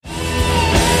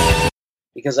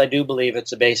because I do believe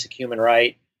it's a basic human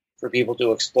right for people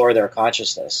to explore their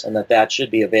consciousness and that should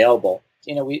be available.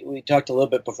 We talked a little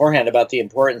bit beforehand about the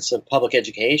importance of public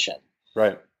education.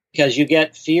 Right. Because you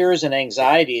get fears and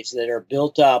anxieties that are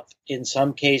built up in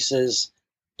some cases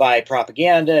by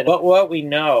propaganda. But what we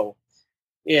know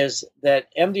is that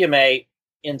MDMA,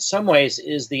 in some ways,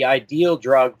 is the ideal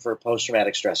drug for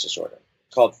post-traumatic stress disorder,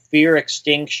 called fear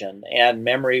extinction and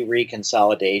memory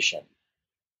reconsolidation.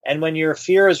 And when your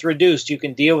fear is reduced, you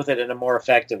can deal with it in a more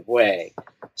effective way.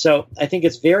 So I think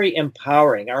it's very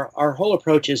empowering. Our whole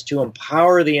approach is to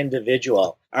empower the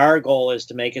individual. Our goal is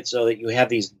to make it so that you have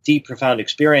these deep, profound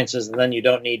experiences, and then you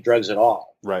don't need drugs at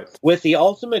all. Right. With the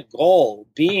ultimate goal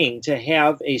being to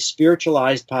have a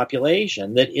spiritualized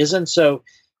population that isn't so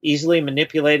easily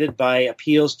manipulated by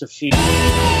appeals to fear.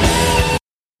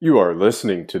 You are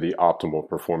listening to the Optimal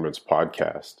Performance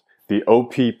Podcast. The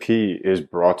OPP is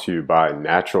brought to you by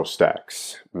Natural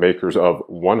Stacks, makers of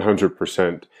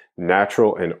 100%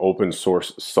 natural and open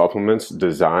source supplements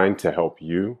designed to help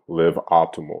you live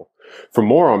optimal. For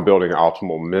more on building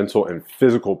optimal mental and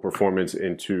physical performance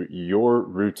into your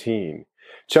routine,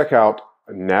 check out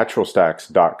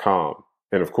naturalstacks.com.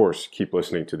 And of course, keep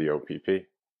listening to the OPP.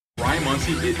 Ryan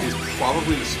Munsey is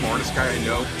probably the smartest guy I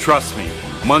know. Trust me,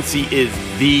 Munsey is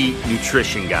the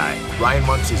nutrition guy. Ryan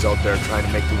Munsey's out there trying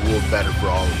to make the world better for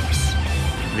all of us.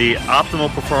 The Optimal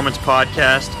Performance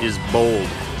Podcast is bold,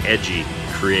 edgy,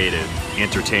 creative,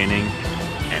 entertaining,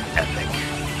 and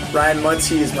epic. Ryan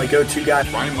Munsey is my go-to guy.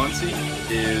 Ryan Munsey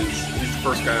he's the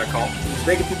first guy I call. He's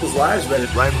making people's lives better.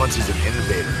 Ryan Munsey's an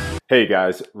innovator. Hey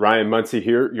guys, Ryan Munsey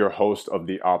here, your host of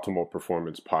the Optimal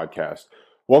Performance Podcast.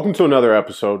 Welcome to another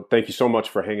episode. Thank you so much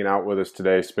for hanging out with us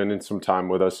today, spending some time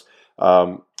with us.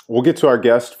 We'll get to our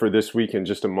guest for this week in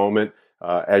just a moment.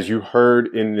 As you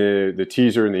heard in the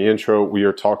teaser and the intro, we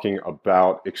are talking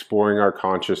about exploring our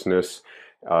consciousness.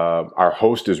 Our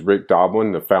host is Rick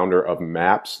Doblin, the founder of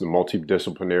MAPS, the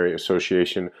Multidisciplinary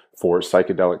Association for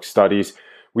Psychedelic Studies.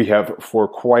 We have for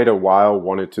quite a while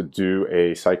wanted to do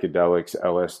a psychedelics,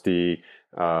 LSD,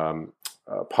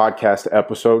 podcast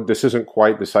episode. This isn't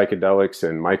quite the psychedelics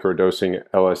and microdosing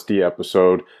LSD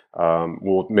episode.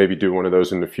 We'll maybe do one of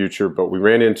those in the future, but we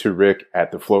ran into Rick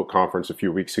at the Float conference a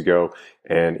few weeks ago,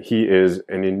 and he is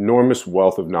an enormous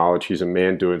wealth of knowledge. He's a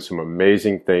man doing some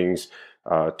amazing things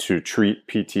to treat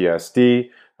PTSD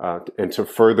and to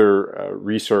further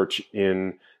research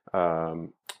in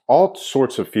all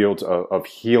sorts of fields of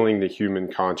healing the human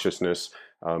consciousness.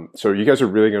 So you guys are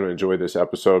really going to enjoy this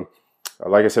episode.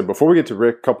 Like I said, before we get to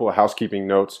Rick, a couple of housekeeping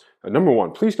notes. Number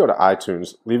one, please go to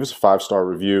iTunes, leave us a 5-star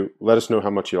review. Let us know how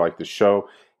much you like the show.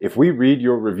 If we read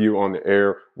your review on the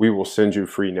air, we will send you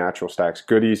free Natural Stacks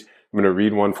goodies. I'm going to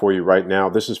read one for you right now.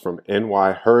 This is from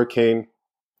NY Hurricane,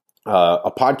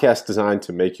 a podcast designed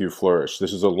to make you flourish.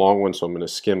 This is a long one, so I'm going to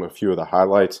skim a few of the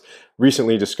highlights.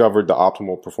 Recently discovered the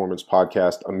Optimal Performance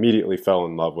Podcast, immediately fell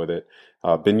in love with it.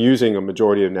 Been using a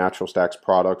majority of Natural Stacks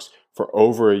products for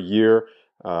over a year.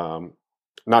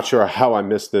 Not sure how I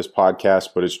missed this podcast,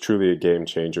 but it's truly a game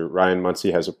changer. Ryan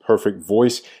Munsey has a perfect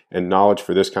voice and knowledge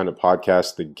for this kind of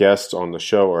podcast. The guests on the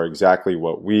show are exactly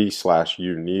what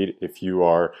we/you need if you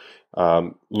are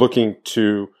looking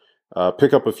to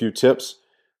pick up a few tips.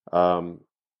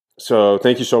 So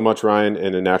thank you so much, Ryan,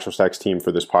 and the Natural Stacks team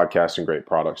for this podcast and great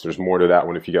products. There's more to that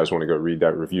one if you guys want to go read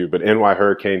that review. But NY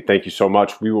Hurricane, thank you so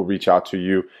much. We will reach out to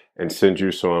you and send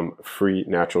you some free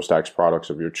Natural Stacks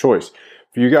products of your choice.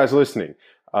 For you guys listening,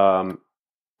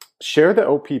 share the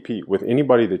OPP with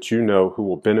anybody that you know who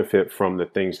will benefit from the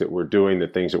things that we're doing, the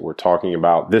things that we're talking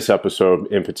about. This episode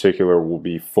in particular will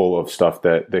be full of stuff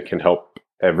that can help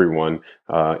everyone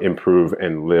improve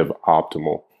and live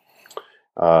optimal.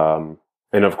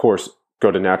 And of course,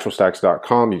 go to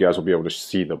naturalstacks.com. You guys will be able to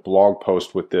see the blog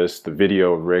post with this, the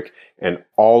video of Rick, and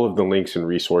all of the links and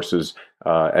resources.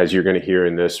 As you're going to hear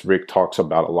in this, Rick talks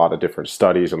about a lot of different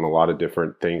studies and a lot of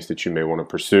different things that you may want to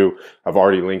pursue. I've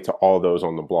already linked to all those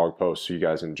on the blog post, so you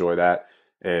guys enjoy that.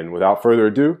 And without further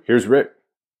ado, here's Rick.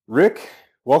 Rick,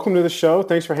 welcome to the show.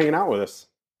 Thanks for hanging out with us.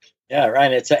 Yeah,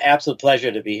 Ryan, it's an absolute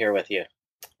pleasure to be here with you.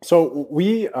 So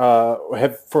we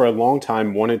have for a long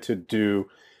time wanted to do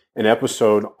an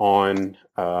episode on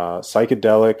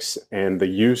psychedelics and the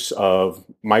use of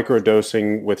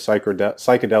microdosing with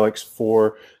psychedelics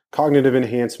for cognitive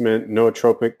enhancement,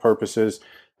 nootropic purposes.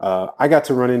 I got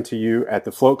to run into you at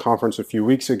the Float conference a few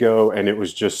weeks ago, and it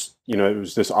was just, it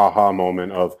was this aha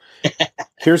moment of,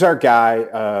 here's our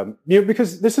guy,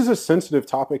 because this is a sensitive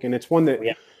topic, and it's one that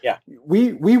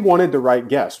we wanted the right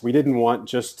guest. We didn't want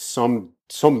just some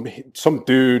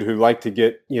dude who liked to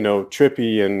get,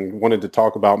 trippy and wanted to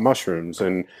talk about mushrooms.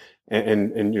 And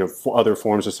and other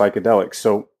forms of psychedelics.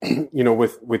 So,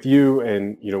 with you,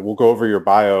 and we'll go over your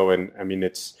bio, and I mean,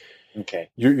 it's Okay.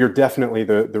 You're definitely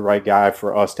the right guy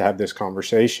for us to have this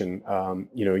conversation.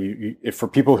 If for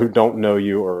people who don't know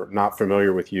you or not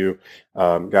familiar with you,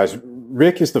 guys,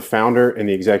 Rick is the founder and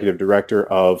the executive director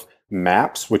of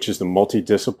MAPS, which is the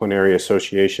Multidisciplinary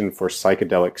Association for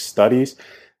Psychedelic Studies.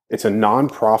 It's a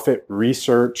nonprofit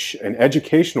research and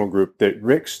educational group that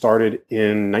Rick started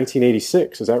in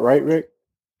 1986. Is that right, Rick?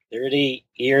 30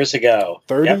 years ago.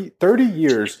 30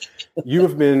 years. You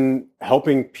have been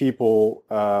helping people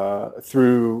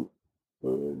through,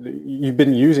 you've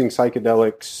been using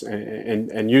psychedelics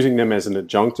and using them as an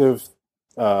adjunctive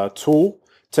tool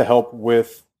to help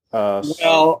with. That's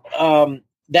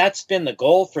been the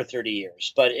goal for 30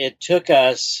 years, but it took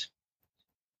us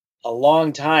a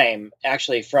long time,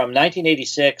 actually, from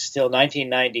 1986 till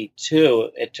 1992.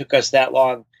 It took us that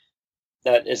long.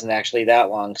 That isn't actually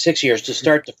that long, 6 years, to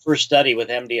start the first study with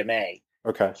MDMA.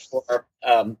 Okay. For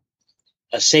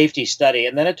a safety study.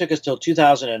 And then it took us till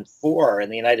 2004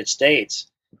 in the United States.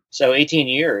 So 18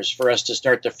 years for us to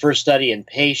start the first study in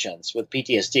patients with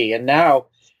PTSD. And now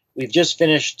we've just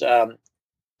finished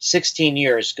 16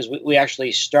 years, because we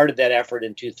actually started that effort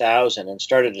in 2000 and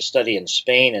started a study in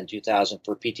Spain in 2000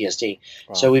 for PTSD.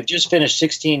 Wow. So we've just finished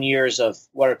 16 years of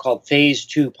what are called phase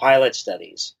 2 pilot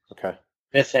studies. Okay.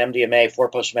 With MDMA for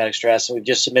post-traumatic stress, and we've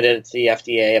just submitted it to the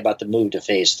FDA about the move to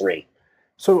phase 3.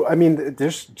 So, I mean,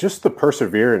 there's just the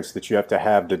perseverance that you have to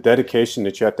have, the dedication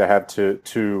that you have to have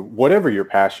to whatever your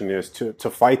passion is, to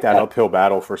fight that uphill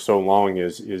battle for so long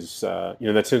is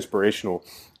that's inspirational,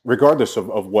 regardless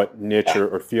of what niche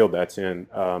or field that's in.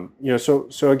 So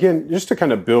again, just to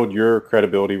kind of build your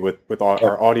credibility with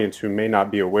our audience who may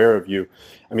not be aware of you,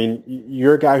 I mean,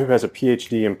 you're a guy who has a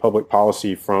PhD in public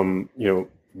policy from,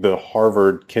 the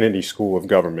Harvard Kennedy School of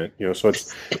Government, so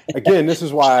it's, again, this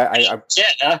is why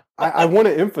I want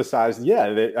to emphasize,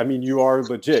 that, I mean, you are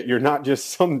legit. You're not just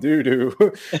some dude who,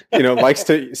 likes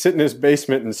to sit in his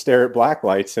basement and stare at black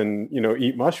lights and,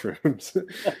 eat mushrooms.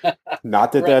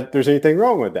 Not that, that there's anything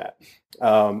wrong with that.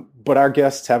 But our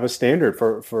guests have a standard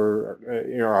for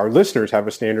our listeners have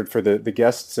a standard for the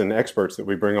guests and experts that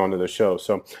we bring onto the show.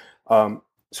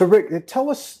 So Rick, tell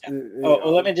us.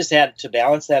 Let me just add to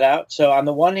balance that out. So on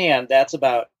the one hand, that's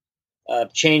about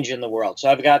change in the world.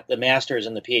 So I've got the master's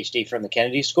and the PhD from the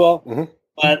Kennedy School,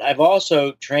 but I've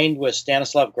also trained with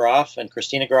Stanislav Grof and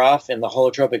Christina Grof in the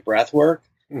holotropic breath work.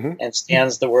 And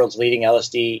Stan's the world's leading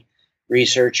LSD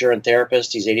researcher and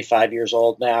therapist. He's 85 years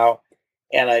old now.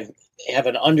 And I have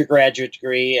an undergraduate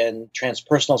degree in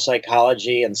transpersonal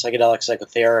psychology and psychedelic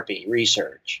psychotherapy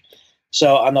research.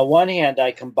 So on the one hand,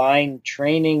 I combine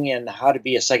training in how to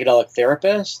be a psychedelic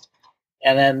therapist,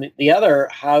 and then the other,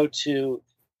 how to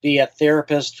be a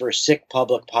therapist for sick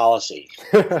public policy.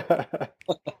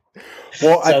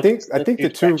 Well, I think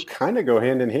the two kind of go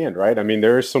hand in hand, right? I mean,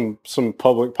 there is some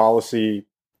public policy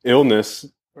illness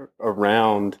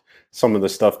around some of the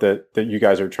stuff that you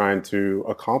guys are trying to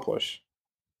accomplish.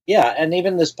 Yeah, and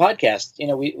even this podcast,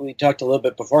 we talked a little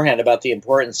bit beforehand about the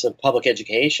importance of public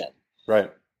education.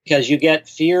 Right. Because you get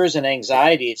fears and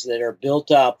anxieties that are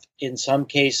built up in some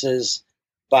cases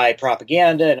by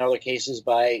propaganda, in other cases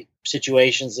by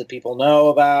situations that people know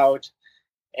about.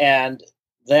 And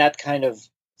that kind of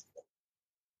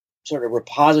sort of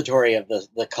repository of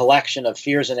the collection of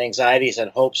fears and anxieties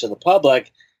and hopes of the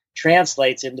public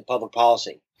translates into public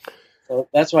policy. So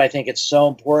that's why I think it's so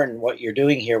important what you're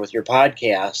doing here with your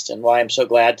podcast, and why I'm so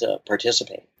glad to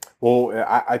participate. Well,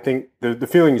 I think the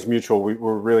feeling is mutual.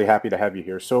 We're really happy to have you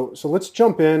here. So let's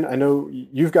jump in. I know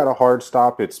you've got a hard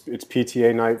stop. It's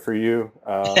PTA night for you.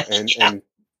 And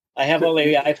I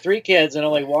have 3 kids, and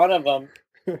only one of them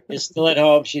is still at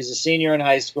home. She's a senior in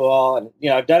high school, and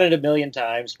I've done it a million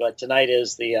times, but tonight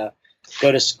is the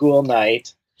go to school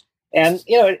night. And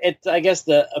I guess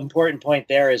the important point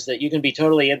there is that you can be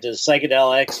totally into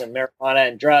psychedelics and marijuana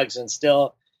and drugs and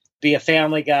still be a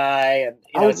family guy, and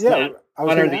it's not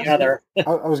one or the other.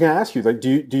 I was going to ask you, like,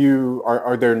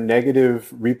 are there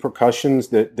negative repercussions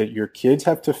that your kids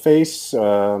have to face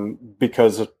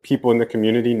because of people in the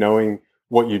community knowing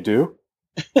what you do?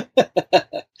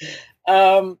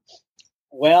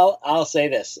 Well, I'll say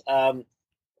this.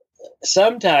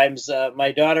 Sometimes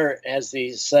my daughter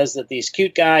says that these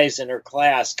cute guys in her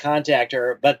class contact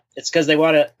her, but it's because they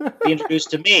want to be introduced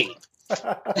to me.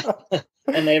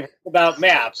 And they've heard about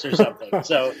MAPS or something.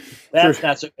 So that's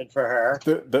not so good for her.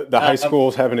 The high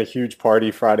school's having a huge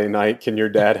party Friday night. Can your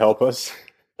dad help us?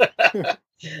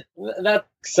 Not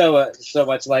so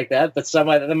much like that, but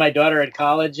then my daughter in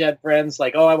college had friends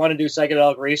like, I want to do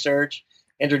psychedelic research.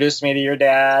 Introduce me to your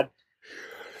dad.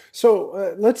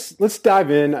 So let's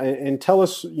dive in and tell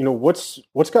us,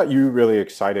 what's got you really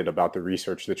excited about the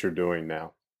research that you're doing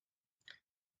now?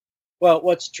 Well,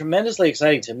 what's tremendously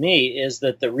exciting to me is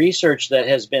that the research that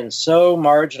has been so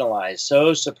marginalized,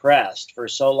 so suppressed for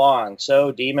so long,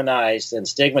 so demonized and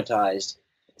stigmatized,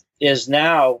 is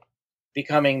now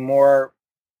becoming more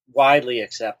widely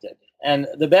accepted. And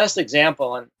the best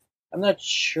example, and I'm not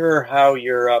sure how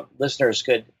your listeners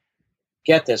could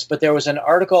get this, but there was an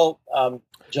article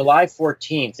July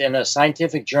 14th in a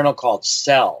scientific journal called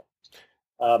Cell.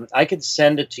 I could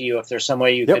send it to you if there's some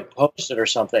way you could post it or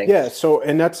something. Yeah, so,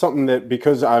 and that's something that,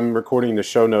 because I'm recording the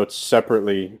show notes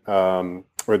separately,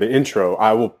 or the intro,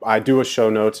 I do a show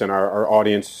notes, and our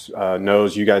audience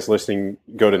knows. You guys listening,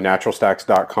 go to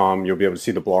naturalstacks.com. You'll be able to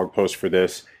see the blog post for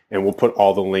this, and we'll put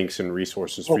all the links and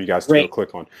resources for you guys to go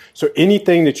click on. So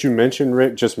anything that you mention,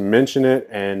 Rick, just mention it,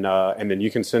 and then you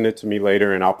can send it to me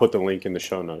later, and I'll put the link in the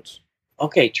show notes.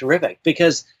 Okay, terrific.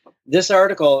 Because this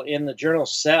article in the journal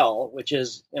Cell, which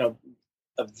is a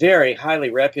very highly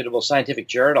reputable scientific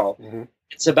journal,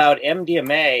 it's about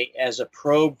MDMA as a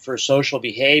probe for social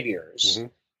behaviors,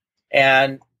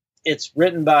 and it's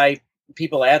written by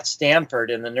people at Stanford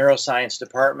in the neuroscience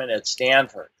department at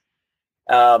Stanford.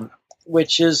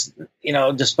 Which is,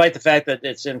 despite the fact that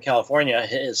it's in California,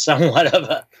 is somewhat of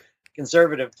a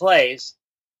conservative place.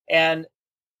 And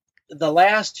the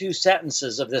last two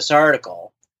sentences of this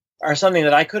article are something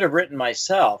that I could have written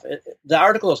myself. The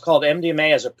article is called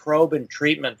MDMA as a Probe and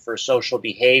Treatment for Social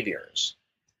Behaviors.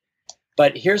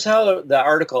 But here's how the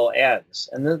article ends.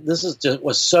 And this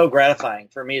was so gratifying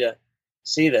for me to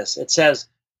see this. It says,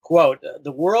 quote,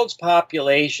 "The world's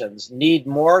populations need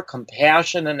more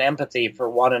compassion and empathy for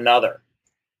one another.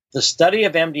 The study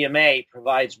of MDMA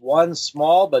provides one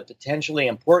small but potentially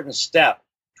important step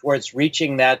towards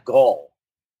reaching that goal."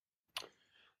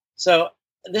 So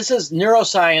this is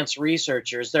neuroscience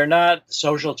researchers. They're not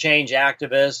social change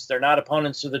activists. They're not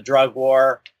opponents of the drug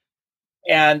war.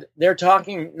 And they're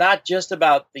talking not just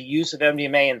about the use of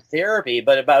MDMA in therapy,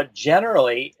 but about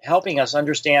generally helping us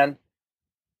understand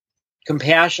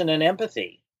compassion and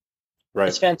empathy. Right.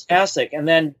 It's fantastic. And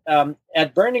then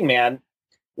at Burning Man,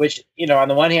 which, on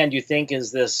the one hand, you think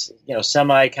is this,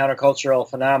 semi-countercultural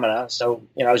phenomena. So,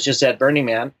 I was just at Burning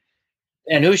Man.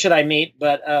 And who should I meet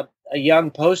but a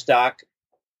young postdoc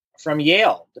from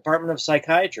Yale, Department of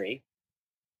Psychiatry.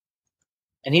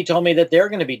 And he told me that they're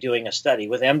going to be doing a study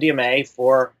with MDMA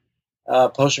for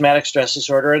post-traumatic stress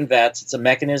disorder in vets. It's a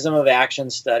mechanism of action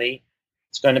study.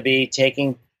 It's going to be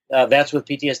taking vets with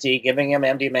PTSD, giving them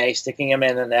MDMA, sticking them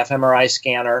in an fMRI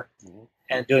scanner,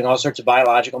 and doing all sorts of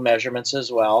biological measurements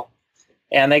as well.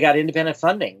 And they got independent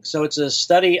funding. So it's a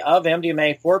study of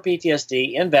MDMA for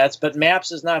PTSD in vets, but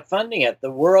MAPS is not funding it.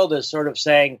 The world is sort of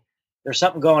saying there's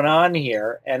something going on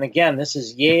here. And again, this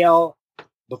is Yale.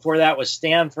 Before that was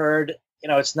Stanford.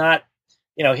 It's not,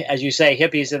 as you say,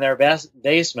 hippies in their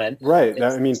basement. Right.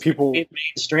 People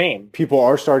mainstream. People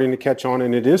are starting to catch on,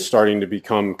 and it is starting to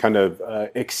become kind of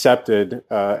accepted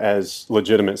as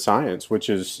legitimate science, which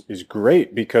is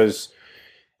great because,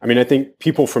 I think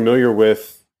people familiar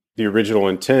with the original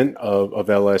intent of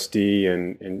LSD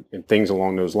and things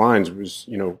along those lines was,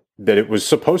 that it was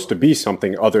supposed to be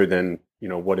something other than,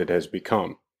 what it has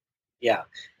become. Yeah.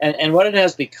 And what it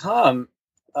has become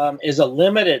is a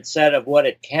limited set of what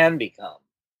it can become.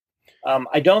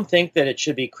 I don't think that it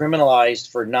should be criminalized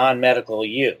for non-medical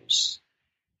use.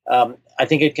 I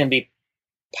think it can be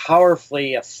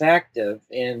powerfully effective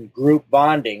in group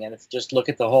bonding. And if you just look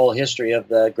at the whole history of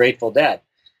the Grateful Dead,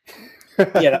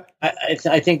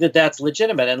 I think that that's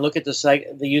legitimate. And look at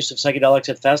the use of psychedelics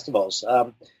at festivals.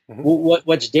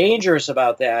 What's dangerous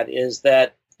about that is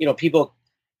that, people,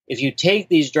 if you take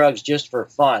these drugs just for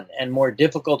fun and more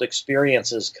difficult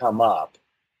experiences come up,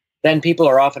 then people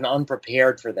are often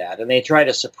unprepared for that. And they try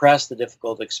to suppress the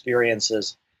difficult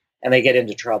experiences and they get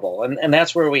into trouble. And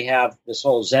that's where we have this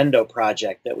whole Zendo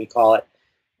project that we call it,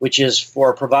 which is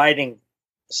for providing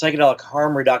psychedelic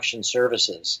harm reduction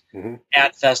services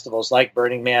at festivals like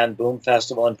Burning Man, Boom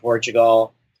Festival in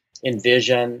Portugal,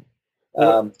 Envision,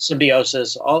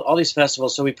 Symbiosis, all these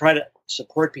festivals. So we try to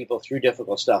support people through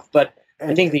difficult stuff. But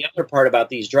I think the other part about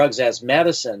these drugs as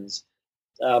medicines,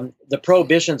 the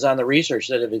prohibitions on the research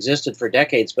that have existed for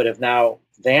decades but have now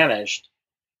vanished,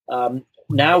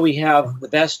 now we have the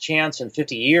best chance in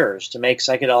 50 years to make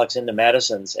psychedelics into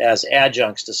medicines as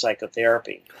adjuncts to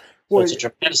psychotherapy. So it's a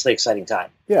tremendously exciting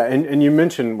time. Yeah, and you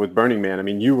mentioned with Burning Man,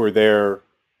 you were there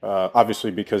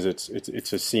obviously because it's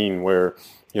a scene where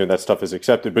that stuff is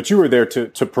accepted, but you were there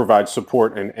to provide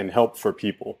support and help for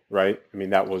people, right?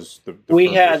 That was the we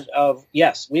purpose.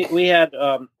 Had we had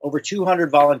over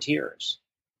 200 volunteers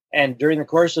And during the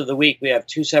course of the week, we have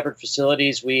 2 separate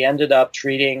facilities. We ended up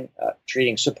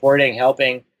supporting,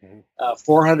 helping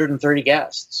 430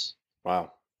 guests.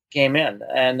 Wow. Came in.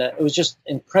 And it was just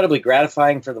incredibly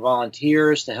gratifying for the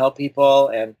volunteers to help people.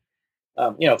 And,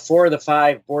 4 of the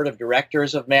 5 board of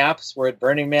directors of MAPS were at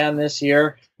Burning Man this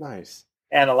year. Nice.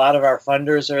 And a lot of our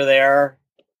funders are there.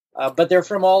 But they're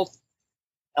from all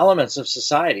elements of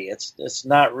society. It's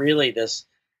not really this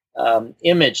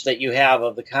image that you have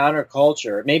of the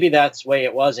counterculture. Maybe that's the way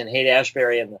it was in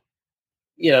Haight-Ashbury in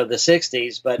the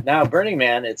 60s, but now Burning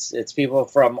Man, it's people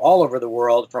from all over the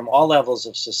world, from all levels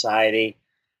of society,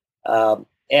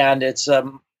 and it's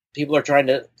people are trying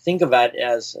to think of it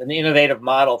as an innovative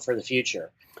model for the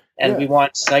future. And we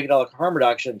want psychedelic harm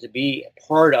reduction to be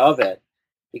part of it,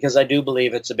 because I do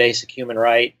believe it's a basic human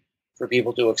right for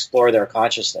people to explore their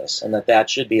consciousness, and that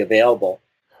should be available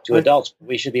to adults.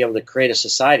 We should be able to create a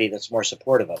society that's more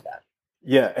supportive of that.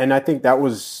 Yeah, and I think that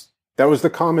was the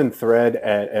common thread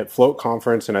at Float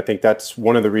Conference, and I think that's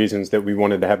one of the reasons that we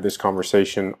wanted to have this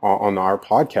conversation on our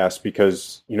podcast,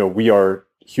 because we are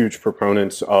huge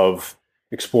proponents of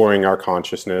exploring our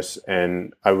consciousness,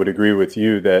 and I would agree with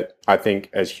you that I think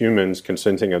as humans,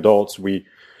 consenting adults, we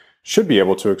should be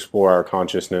able to explore our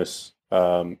consciousness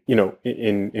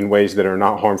in ways that are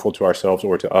not harmful to ourselves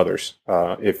or to others,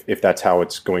 if that's how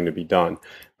it's going to be done.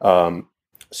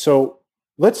 So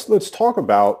let's talk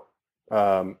about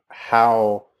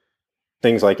how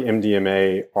things like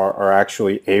MDMA are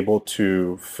actually able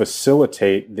to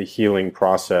facilitate the healing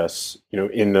process,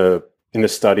 in the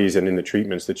studies and in the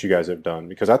treatments that you guys have done,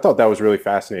 because I thought that was really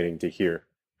fascinating to hear.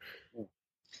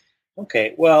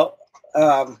 Okay, well,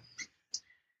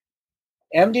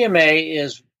 MDMA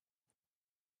is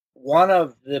one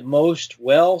of the most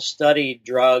well-studied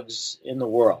drugs in the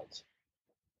world.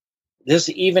 This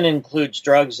even includes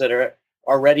drugs that are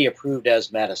already approved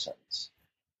as medicines.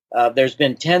 There's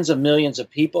been tens of millions of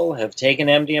people have taken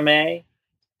MDMA.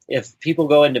 If people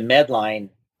go into Medline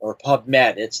or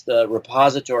PubMed, it's the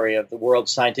repository of the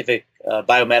world's scientific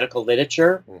biomedical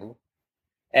literature,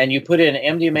 and you put in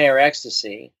MDMA or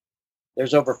ecstasy,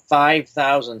 there's over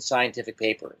 5,000 scientific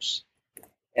papers.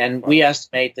 And we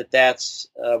estimate that that's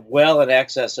well in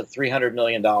excess of $300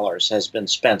 million has been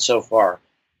spent so far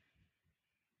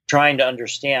trying to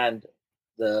understand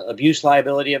the abuse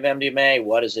liability of MDMA,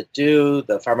 what does it do,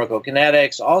 the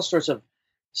pharmacokinetics. All sorts of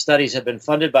studies have been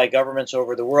funded by governments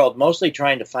over the world, mostly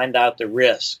trying to find out the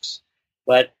risks.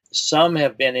 But some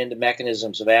have been into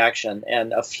mechanisms of action,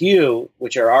 and a few,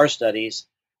 which are our studies,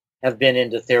 have been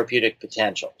into therapeutic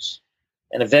potentials.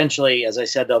 And eventually, as I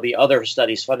said, there'll be other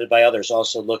studies funded by others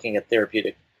also looking at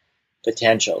therapeutic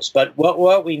potentials. But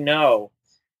what we know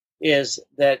is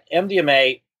that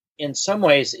MDMA, in some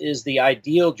ways, is the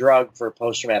ideal drug for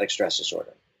post-traumatic stress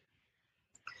disorder.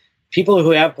 People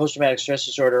who have post-traumatic stress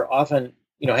disorder often,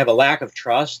 have a lack of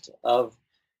trust of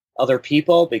other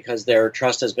people because their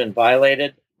trust has been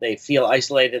violated. They feel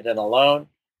isolated and alone.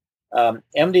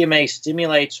 MDMA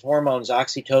stimulates hormones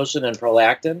oxytocin and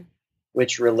prolactin,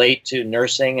 which relate to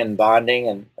nursing and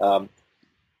bonding,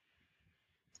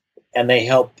 and they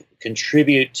help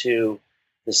contribute to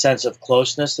the sense of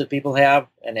closeness that people have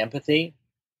and empathy.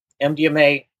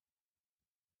 MDMA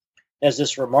has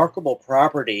this remarkable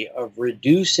property of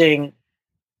reducing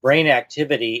brain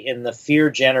activity in the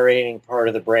fear-generating part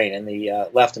of the brain, in the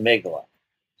left amygdala.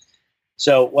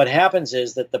 So what happens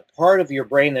is that the part of your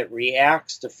brain that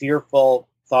reacts to fearful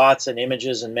thoughts and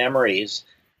images and memories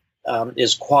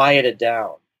is quieted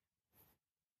down.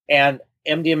 And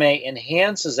MDMA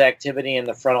enhances activity in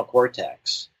the frontal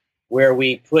cortex, where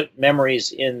we put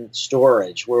memories in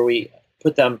storage, where we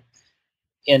put them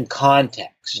in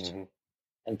context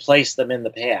and place them in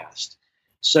the past.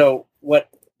 So what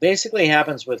basically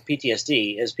happens with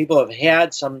PTSD is people have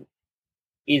had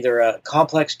either a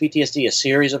complex PTSD, a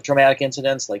series of traumatic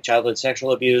incidents like childhood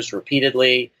sexual abuse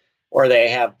repeatedly, or they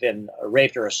have been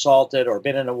raped or assaulted or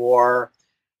been in a war,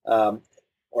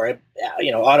 or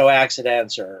auto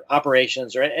accidents or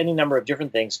operations or any number of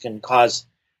different things can cause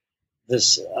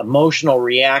this emotional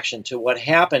reaction to what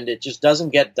happened. It just doesn't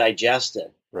get digested.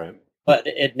 Right. But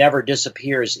it never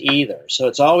disappears either. So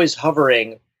it's always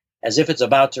hovering as if it's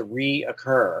about to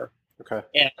reoccur. Okay.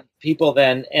 And people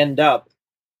then end up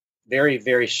very,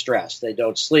 very stressed. They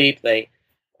don't sleep. They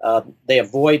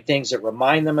avoid things that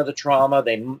remind them of the trauma.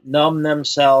 They numb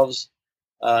themselves,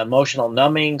 emotional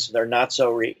numbing, so they're not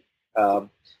so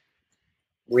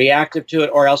reactive to it,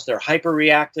 or else they're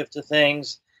hyper-reactive to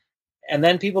things. And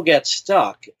then people get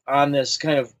stuck on this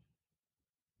kind of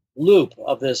loop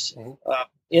of this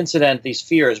incident, these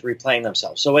fears replaying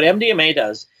themselves. So what MDMA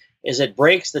does is it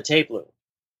breaks the tape loop.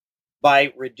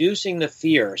 by reducing the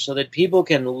fear so that people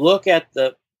can look at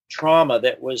the trauma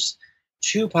that was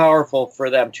too powerful for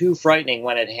them, too frightening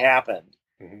when it happened,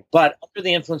 but under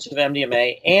the influence of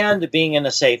MDMA and being in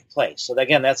a safe place. So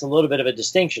again, that's a little bit of a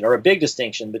distinction, or a big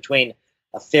distinction, between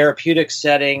a therapeutic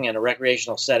setting and a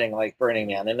recreational setting like Burning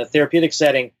Man. In a therapeutic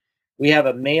setting, we have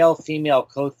a male-female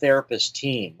co-therapist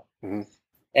team,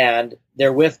 and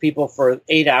they're with people for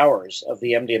 8 hours of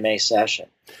the MDMA session.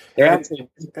 They're actually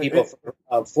with people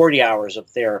for 40 hours of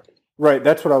therapy. Right.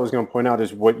 That's what I was going to point out,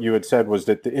 is what you had said was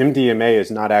that the MDMA is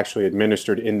not actually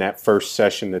administered in that first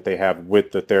session that they have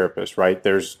with the therapist, right?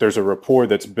 There's a rapport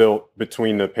that's built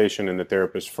between the patient and the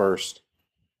therapist first.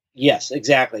 Yes,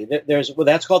 exactly.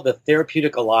 That's called the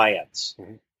therapeutic alliance.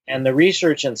 And the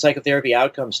research and psychotherapy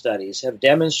outcome studies have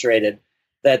demonstrated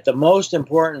that the most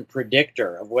important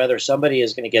predictor of whether somebody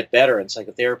is going to get better in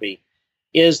psychotherapy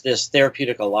is this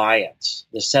therapeutic alliance,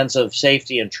 the sense of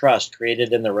safety and trust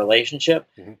created in the relationship.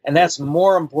 And that's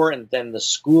more important than the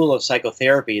school of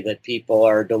psychotherapy that people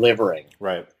are delivering.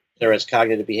 Right. Whether it's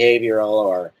cognitive behavioral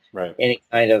or any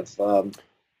kind of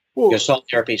gestalt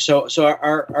therapy. So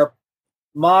our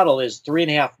model is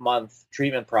 3.5 month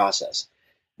treatment process.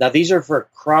 Now, these are for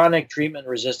chronic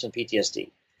treatment-resistant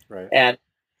PTSD. Right. And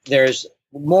there's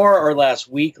more or less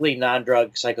weekly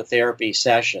non-drug psychotherapy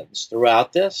sessions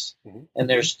throughout this, and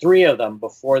there's 3 of them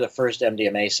before the first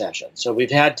MDMA session. So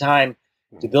we've had time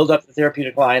to build up the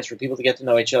therapeutic alliance for people to get to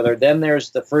know each other. Then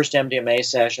there's the first MDMA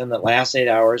session that lasts 8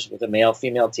 hours with a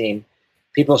male-female team.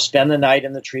 People spend the night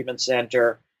in the treatment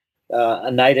center.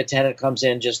 A night attendant comes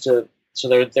in so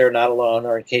they're not alone,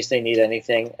 or in case they need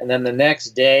anything. And then the next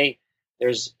day,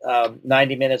 there's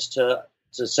 90 minutes to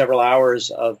several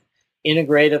hours of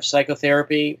integrative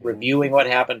psychotherapy, reviewing what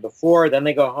happened before. Then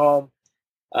they go home.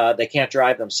 They can't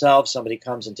drive themselves. Somebody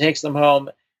comes and takes them home.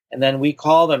 And then we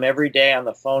call them every day on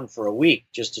the phone for a week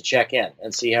just to check in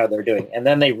and see how they're doing. And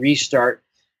then they restart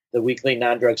the weekly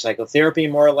non-drug psychotherapy,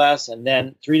 more or less. And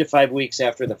then 3 to 5 weeks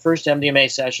after the first MDMA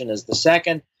session is the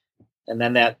second. And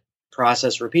then that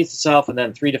process repeats itself. And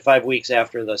then 3 to 5 weeks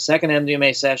after the second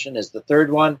MDMA session is the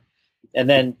third one. And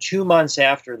then 2 months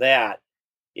after that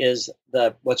is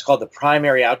what's called the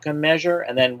primary outcome measure.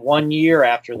 And then 1 year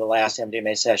after the last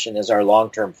MDMA session is our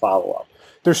long-term follow-up.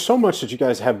 There's so much that you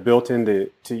guys have built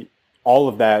into all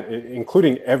of that,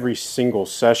 including every single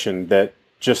session, that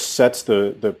just sets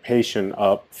the patient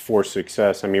up for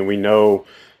success. I mean, we know,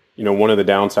 one of the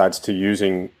downsides to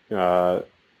using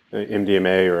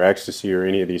MDMA or ecstasy or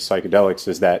any of these psychedelics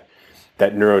is that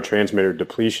neurotransmitter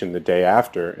depletion the day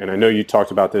after. And I know you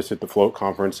talked about this at the Float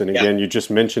conference. And again, you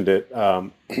just mentioned it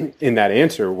in that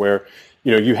answer where,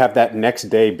 you have that next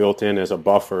day built in as a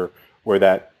buffer where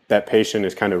that patient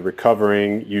is kind of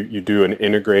recovering. You do an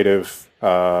integrative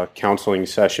counseling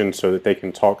session so that they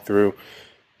can talk through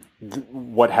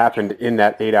what happened in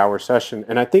that 8-hour session.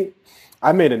 And I think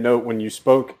I made a note when you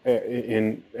spoke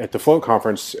at the Float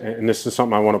conference, and this is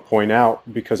something I want to point out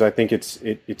because I think it's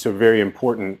a very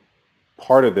important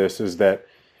part of this, is that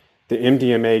the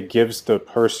MDMA gives the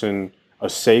person a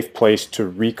safe place to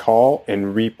recall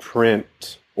and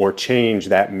reprint or change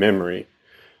that memory.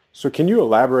 So can you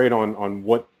elaborate on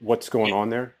what's going on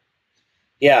there?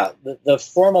 Yeah, the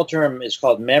formal term is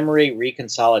called memory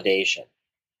reconsolidation.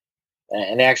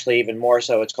 And actually, even more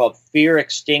so, it's called fear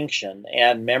extinction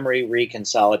and memory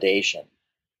reconsolidation.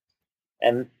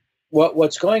 And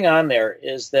what's going on there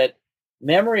is that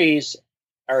memories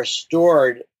are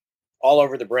stored all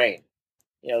over the brain.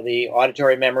 The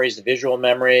auditory memories, the visual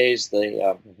memories,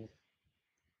 the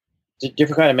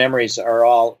different kind of memories are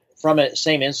all from a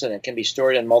same incident, can be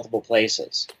stored in multiple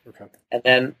places. Okay. And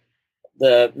then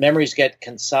the memories get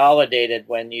consolidated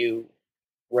when you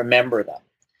remember them.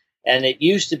 And it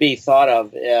used to be thought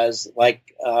of as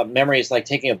like memories like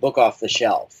taking a book off the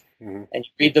shelf. And you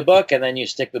read the book and then you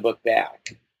stick the book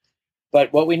back.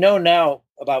 But what we know now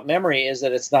about memory is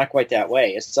that it's not quite that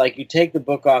way. It's like you take the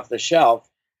book off the shelf,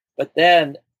 but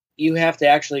then you have to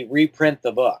actually reprint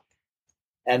the book.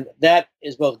 And that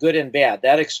is both good and bad.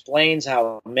 That explains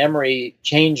how memory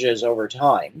changes over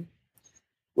time,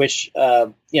 which,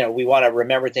 we want to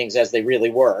remember things as they really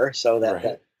were. So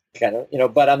that kind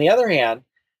of, but on the other hand,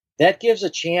 that gives a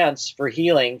chance for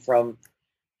healing from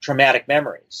traumatic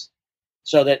memories.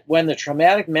 So that when the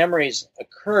traumatic memories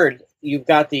occurred, you've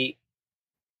got the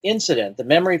incident, the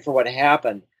memory for what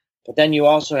happened, but then you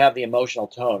also have the emotional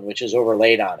tone, which is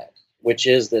overlaid on it, which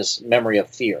is this memory of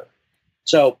fear.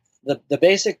 So the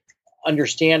basic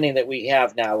understanding that we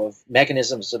have now of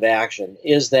mechanisms of action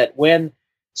is that when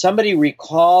somebody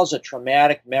recalls a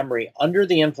traumatic memory under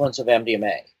the influence of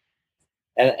MDMA,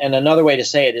 and another way to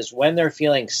say it is when they're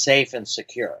feeling safe and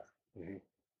secure,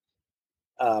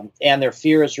 and their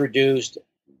fear is reduced.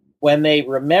 When they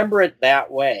remember it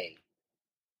that way,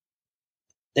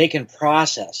 they can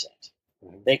process it.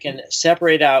 They can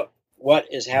separate out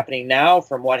what is happening now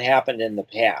from what happened in the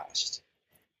past.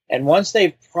 And once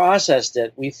they've processed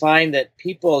it, we find that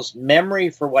people's memory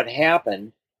for what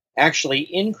happened actually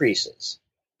increases.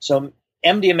 So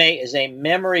MDMA is a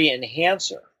memory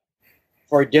enhancer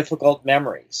for difficult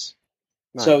memories.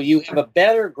 Nice. So you have a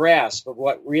better grasp of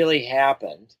what really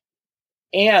happened.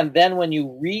 And then when you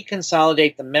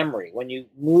reconsolidate the memory, when you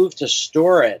move to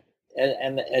store it,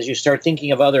 and as you start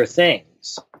thinking of other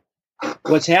things,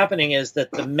 what's happening is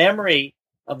that the memory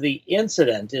of the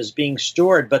incident is being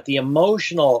stored, but the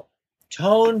emotional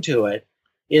tone to it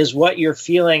is what you're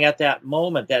feeling at that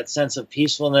moment, that sense of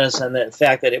peacefulness and the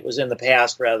fact that it was in the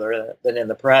past rather than in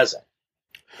the present.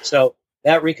 So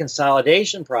that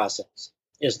reconsolidation process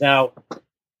is now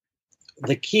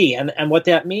the key. And what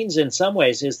that means in some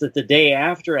ways is that the day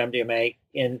after MDMA,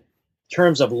 in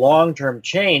terms of long-term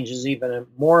change, is even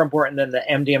more important than the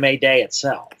MDMA day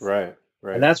itself. Right.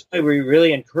 And that's why we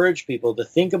really encourage people to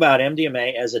think about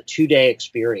MDMA as a 2-day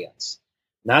experience,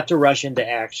 not to rush into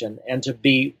action, and to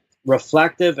be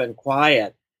reflective and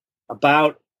quiet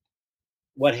about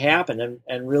what happened,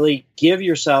 and really give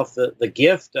yourself the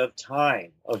gift of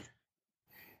time, of,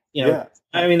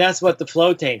 I mean, that's what the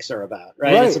flow tanks are about,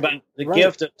 right? It's about the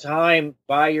gift of time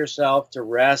by yourself to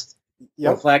rest,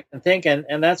 reflect, and think.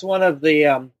 And that's one of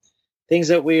the things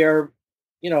that we are,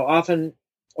 often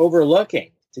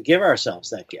overlooking, to give ourselves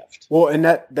that gift. Well, and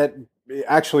that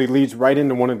actually leads right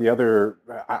into one of the other.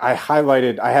 I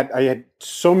highlighted. I had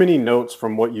so many notes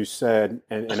from what you said,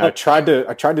 and I tried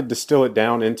to distill it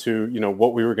down into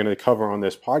what we were going to cover on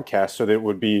this podcast, so that it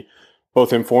would be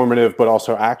both informative but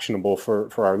also actionable for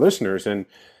our listeners. And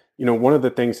one of the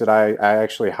things that I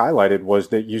actually highlighted was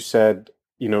that you said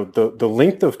the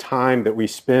length of time that we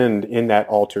spend in that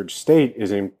altered state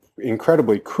is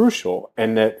incredibly crucial,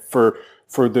 and that for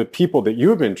the people that you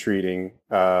have been treating,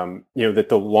 that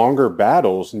the longer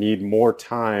battles need more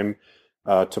time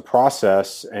to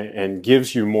process, and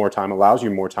gives you more time, allows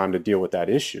you more time to deal with that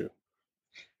issue.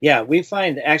 Yeah, we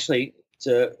find, actually,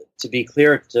 to be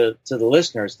clear to the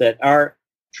listeners, that our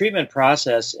treatment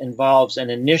process involves an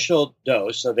initial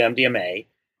dose of MDMA.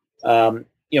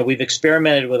 We've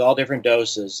experimented with all different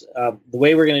doses. The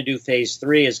way we're going to do phase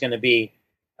 3 is going to be,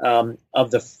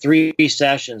 of the 3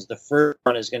 sessions, the first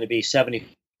one is going to be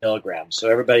 70 milligrams. So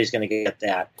everybody's going to get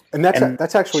that. And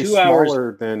that's actually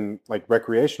smaller than like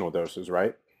recreational doses,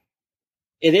 right?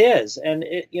 It is. And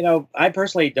I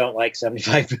personally don't like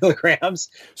 75 milligrams.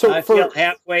 So I feel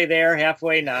halfway there,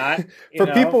 halfway not. For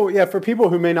people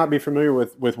who may not be familiar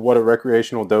with what a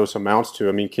recreational dose amounts to,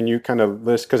 I mean, can you kind of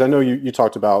list, because I know you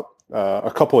talked about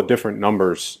a couple of different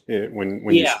numbers when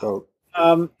you spoke.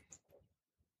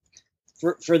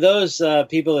 For those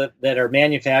people that are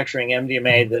manufacturing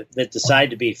MDMA that decide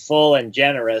to be full and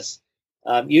generous,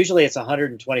 usually it's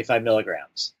 125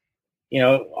 milligrams.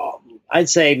 I'd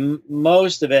say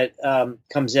most of it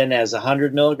comes in as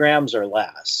 100 milligrams or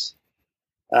less.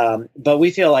 But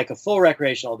we feel like a full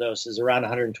recreational dose is around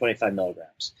 125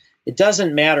 milligrams. It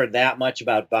doesn't matter that much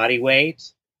about body weight.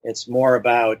 It's more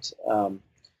about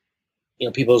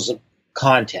people's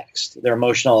context, their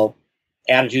emotional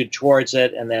attitude towards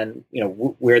it, and then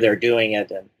where they're doing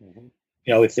it, and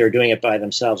if they're doing it by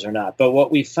themselves or not. But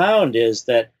what we found is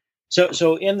that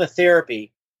so in the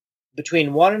therapy,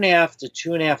 between 1.5 to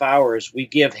 2.5 hours, we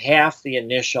give half the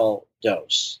initial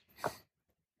dose,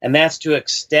 and that's to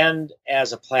extend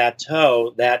as a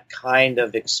plateau that kind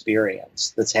of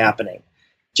experience that's happening,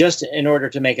 just in order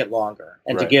to make it longer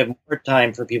and to give more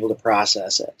time for people to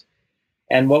process it.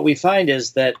 And what we find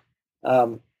is that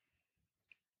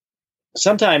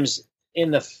sometimes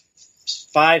in the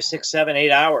 5, 6, 7,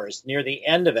 8 hours near the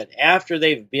end of it, after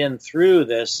they've been through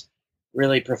this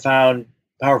really profound,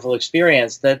 powerful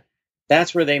experience,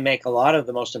 that's where they make a lot of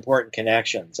the most important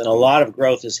connections, and a lot of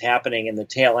growth is happening in the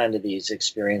tail end of these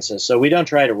experiences. So we don't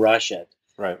try to rush it.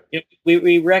 Right.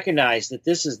 We recognize that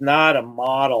this is not a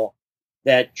model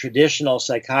that traditional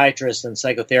psychiatrists and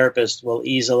psychotherapists will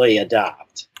easily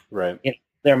adopt. Right.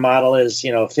 Their model is,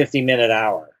 50-minute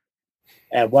hour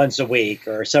once a week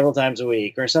or several times a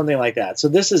week or something like that. So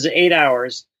this is 8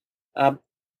 hours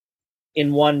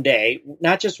in one day,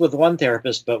 not just with one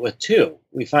therapist, but with 2.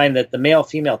 We find that the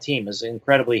male-female team is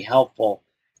incredibly helpful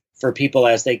for people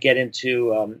as they get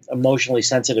into emotionally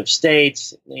sensitive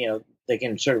states. They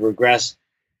can sort of regress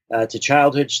to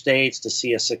childhood states. To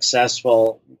see a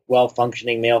successful,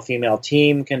 well-functioning male-female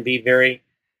team can be very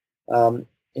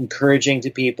encouraging to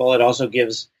people. It also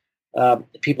gives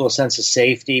people a sense of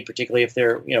safety, particularly if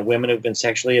they're women who've been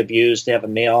sexually abused. To have a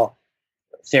male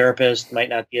therapist might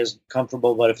not be as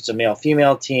comfortable, but if it's a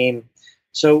male-female team.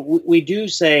 So we do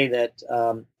say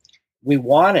that we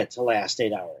want it to last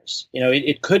 8 hours.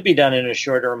 It could be done in a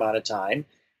shorter amount of time.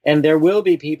 And there will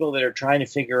be people that are trying to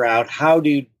figure out how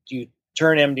do you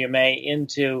turn MDMA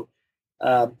into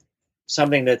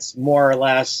something that's more or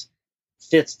less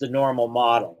fits the normal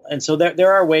model. And so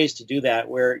there are ways to do that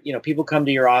where, people come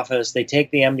to your office, they take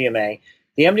the MDMA.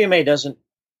 The MDMA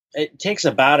it takes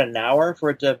about an hour for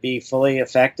it to be fully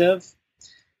effective.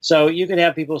 So you could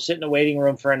have people sit in a waiting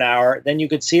room for an hour, then you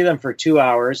could see them for 2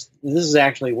 hours. This is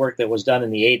actually work that was done in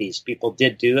the 80s. People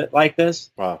did do it like this.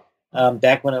 Wow.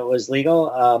 Back when it was legal,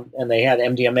 and they had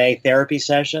MDMA therapy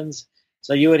sessions.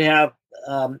 So you would have,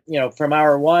 from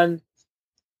hour one,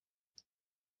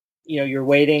 you're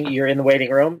in the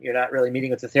waiting room. You're not really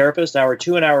meeting with the therapist. Hour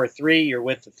 2 and hour 3, you're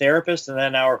with the therapist. And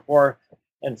then hour 4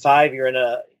 and 5, you're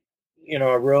in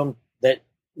a room that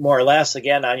more or less,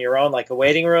 again, on your own, like a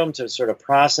waiting room to sort of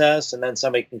process. And then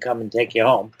somebody can come and take you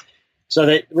home. So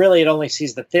that really it only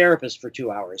sees the therapist for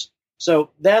 2 hours. So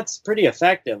that's pretty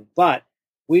effective. But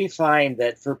we find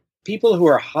that for people who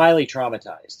are highly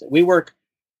traumatized, we work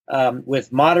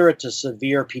with moderate to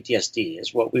severe PTSD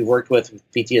is what we worked with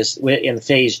PTSD in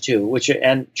phase 2,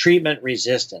 and treatment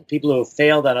resistant, people who have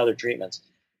failed on other treatments.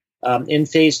 In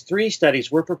phase 3 studies,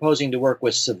 we're proposing to work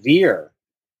with severe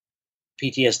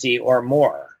PTSD or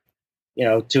more,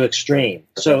 to extreme.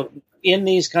 So in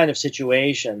these kind of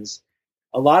situations,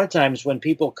 a lot of times when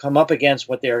people come up against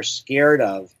what they're scared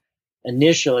of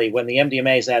initially, when the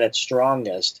MDMA is at its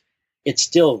strongest, it's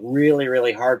still really,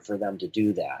 really hard for them to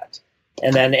do that.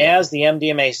 And then as the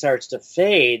MDMA starts to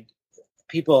fade,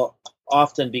 people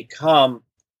often become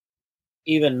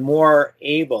even more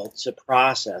able to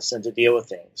process and to deal with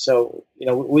things. So,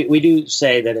 we do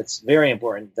say that it's very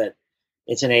important that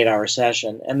it's an 8-hour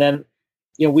session. And then,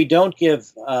 we don't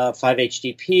give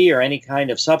 5-HTP or any kind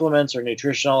of supplements or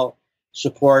nutritional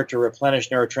support to replenish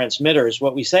neurotransmitters.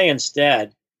 What we say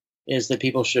instead is that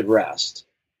people should rest.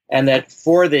 And that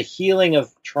for the healing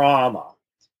of trauma,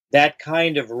 that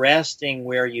kind of resting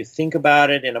where you think about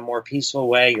it in a more peaceful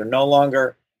way, you're no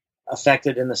longer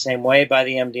affected in the same way by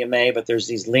the MDMA, but there's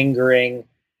these lingering,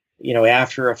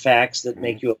 after effects that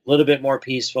make you a little bit more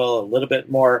peaceful, a little bit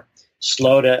more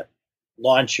slow to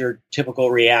launch your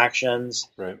typical reactions.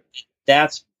 Right.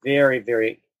 That's very,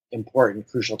 very important,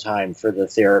 crucial time for the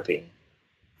therapy.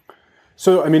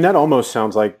 So, that almost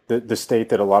sounds like the state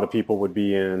that a lot of people would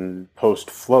be in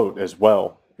post-float as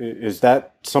well. Is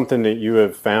that something that you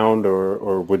have found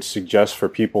or would suggest for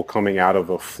people coming out of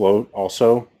a float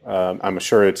also? I'm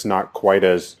sure it's not quite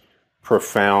as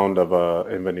profound of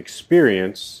an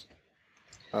experience.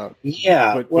 But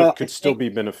could still be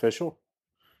beneficial?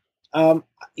 I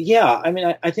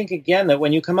think, again, that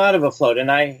when you come out of a float,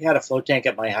 and I had a float tank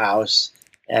at my house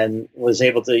and was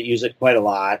able to use it quite a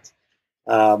lot.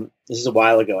 This is a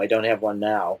while ago. I don't have one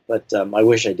now, but I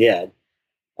wish I did.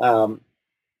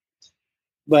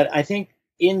 But I think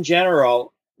in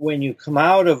general, when you come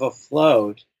out of a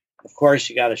float, of course,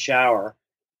 you got to shower.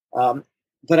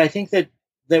 But I think that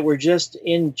we're just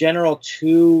in general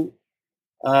too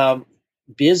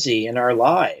busy in our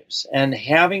lives, and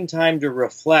having time to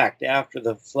reflect after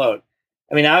the float.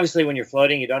 Obviously, when you're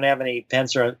floating, you don't have any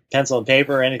pencil and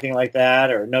paper or anything like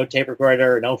that, or no tape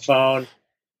recorder or no phone.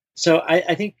 So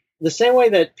I think the same way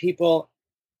that people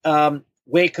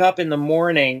wake up in the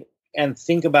morning and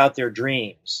think about their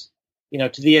dreams,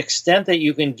 to the extent that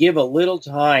you can give a little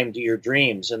time to your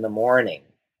dreams in the morning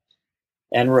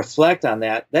and reflect on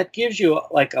that, that gives you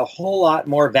like a whole lot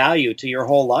more value to your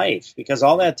whole life, because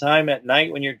all that time at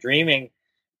night when you're dreaming,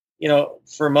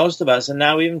 for most of us, and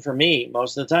now even for me,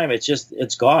 most of the time,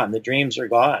 it's gone. The dreams are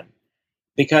gone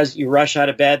because you rush out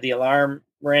of bed, the alarm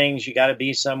rings, you got to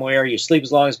be somewhere, you sleep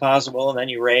as long as possible, and then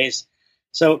you race.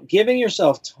 So giving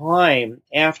yourself time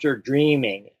after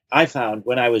dreaming, I found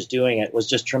when I was doing it, was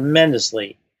just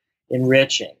tremendously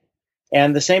enriching.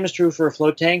 And the same is true for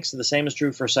float tanks, and the same is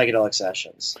true for psychedelic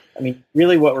sessions.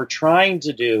 Really what we're trying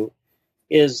to do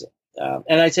is,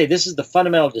 and I'd say this is the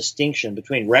fundamental distinction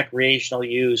between recreational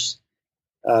use,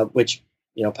 which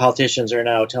politicians are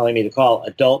now telling me to call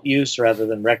adult use rather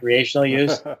than recreational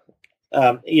use,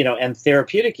 and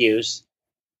therapeutic use,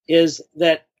 is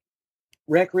that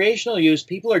recreational use,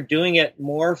 people are doing it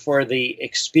more for the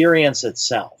experience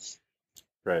itself.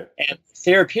 Right. And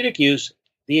therapeutic use,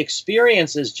 the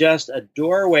experience is just a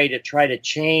doorway to try to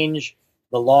change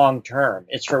the long term.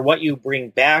 It's for what you bring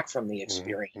back from the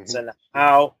experience and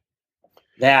how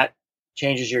that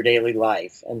changes your daily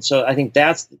life. And so I think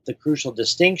that's the crucial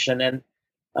distinction. And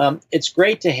It's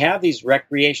great to have these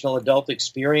recreational adult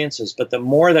experiences, but the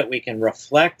more that we can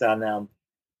reflect on them,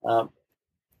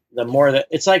 the more that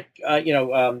it's like,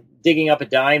 digging up a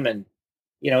diamond,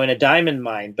 in a diamond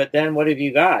mine. But then what have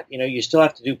you got? You still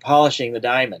have to do polishing the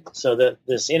diamond. So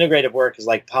this integrative work is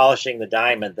like polishing the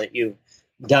diamond that you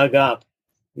dug up,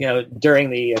 during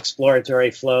the exploratory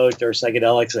float or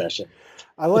psychedelic session.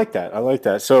 I like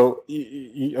that. So,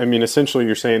 essentially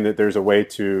you're saying that there's a way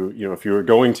to, if you were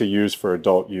going to use for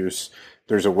adult use,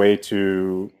 there's a way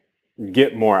to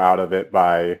get more out of it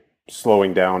by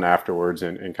slowing down afterwards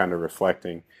and kind of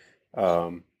reflecting.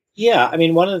 Yeah.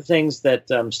 One of the things that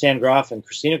Stan Grof and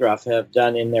Christina Grof have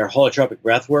done in their holotropic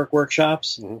breathwork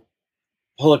workshops,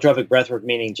 holotropic breathwork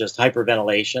meaning just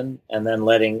hyperventilation and then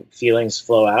letting feelings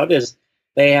flow out, is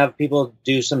they have people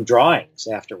do some drawings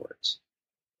afterwards.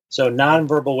 So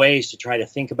nonverbal ways to try to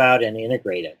think about and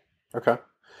integrate it. Okay.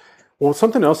 Well,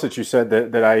 something else that you said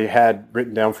that I had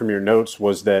written down from your notes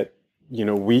was that,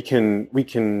 we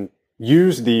can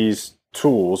use these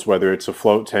tools, whether it's a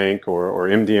float tank or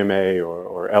MDMA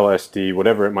or LSD,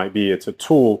 whatever it might be. It's a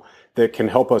tool that can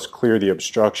help us clear the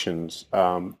obstructions,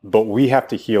 but we have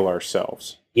to heal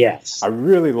ourselves. Yes. I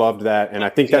really loved that. And I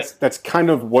think that's kind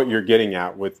of what you're getting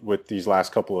at with these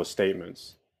last couple of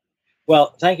statements.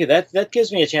 Well, thank you. That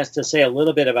gives me a chance to say a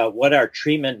little bit about what our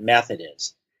treatment method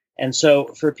is. And so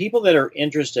for people that are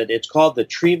interested, it's called the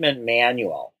treatment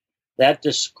manual. That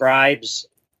describes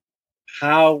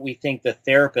how we think the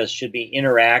therapist should be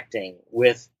interacting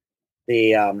with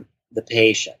the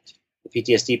patient, the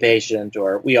PTSD patient,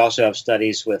 or we also have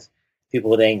studies with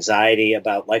people with anxiety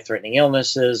about life-threatening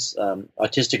illnesses,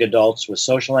 autistic adults with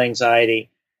social anxiety.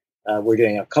 We're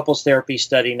doing a couples therapy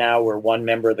study now where one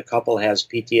member of the couple has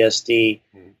PTSD.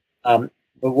 But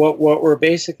what we're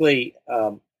basically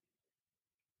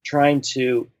trying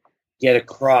to get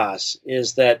across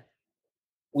is that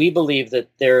we believe that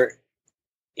there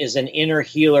is an inner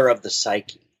healer of the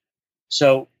psyche.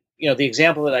 So, the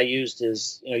example that I used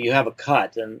is, you have a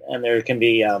cut and there can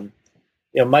be,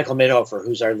 Michael Midhofer,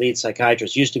 who's our lead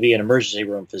psychiatrist, used to be an emergency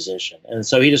room physician. And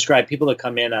so he described people that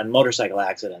come in on motorcycle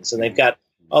accidents and they've got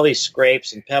all these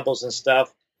scrapes and pebbles and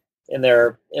stuff in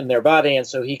their body. And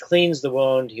so he cleans the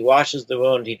wound, he washes the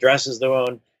wound, he dresses the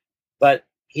wound, but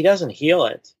he doesn't heal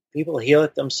it. People heal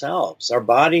it themselves. Our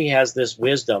body has this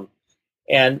wisdom.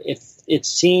 And it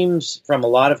seems from a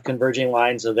lot of converging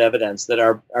lines of evidence that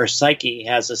our psyche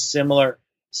has a similar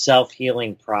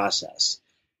self-healing process.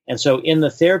 And so in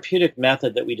the therapeutic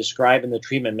method that we describe in the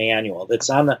treatment manual, that's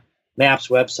on the MAPS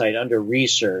website under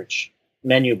research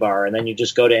menu bar, and then you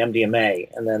just go to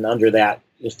MDMA, and then under that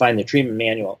you'll find the treatment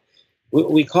manual.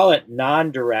 We call it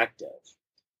non-directive.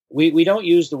 We don't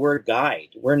use the word guide.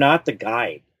 We're not the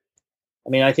guide.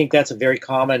 I think that's a very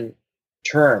common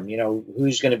term,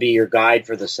 who's going to be your guide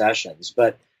for the sessions.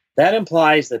 But that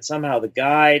implies that somehow the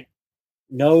guide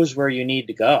knows where you need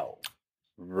to go.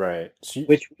 Right. So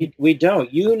which we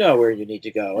don't. You know where you need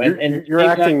to go. And you're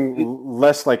acting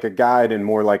less like a guide and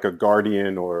more like a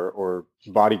guardian or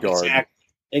bodyguard.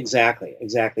 Exactly.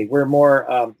 We're more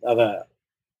of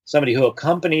somebody who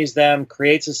accompanies them,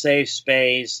 creates a safe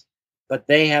space, but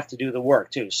they have to do the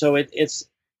work too. So it's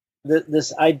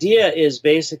this idea is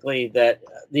basically that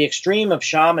the extreme of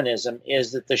shamanism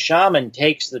is that the shaman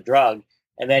takes the drug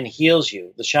and then heals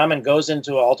you. The shaman goes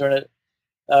into an alternate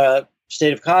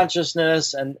state of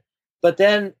consciousness, but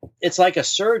then it's like a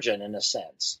surgeon in a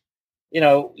sense.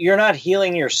 You're not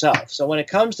healing yourself. So when it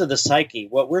comes to the psyche,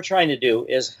 what we're trying to do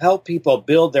is help people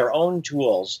build their own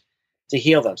tools to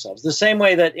heal themselves. The same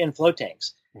way that in float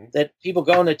tanks, that people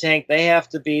go in the tank, they have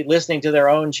to be listening to their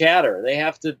own chatter. They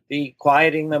have to be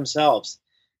quieting themselves.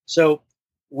 So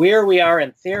where we are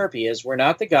in therapy is we're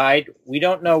not the guide. We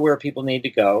don't know where people need to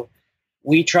go.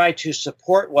 We try to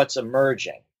support what's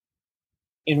emerging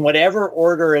in whatever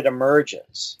order it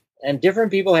emerges. And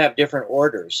different people have different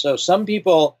orders. So some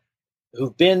people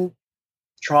who've been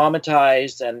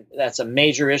traumatized, and that's a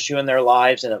major issue in their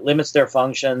lives, and it limits their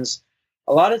functions,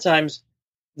 a lot of times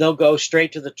they'll go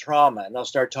straight to the trauma and they'll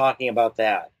start talking about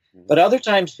that. But other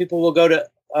times people will go to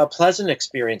pleasant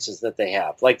experiences that they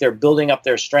have, like they're building up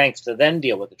their strength to then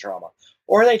deal with the trauma.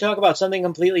 Or they talk about something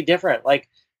completely different, like,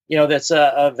 that's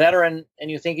a veteran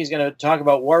and you think he's going to talk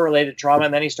about war-related trauma,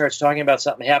 and then he starts talking about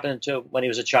something happening to him when he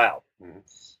was a child.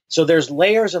 So there's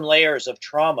layers and layers of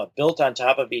trauma built on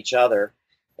top of each other.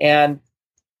 And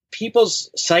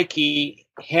people's psyche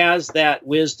has that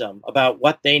wisdom about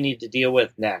what they need to deal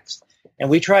with next. And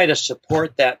we try to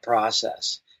support that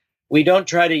process. We don't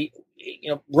try to,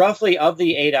 roughly of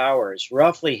the 8 hours,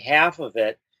 roughly half of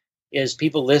it is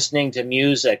people listening to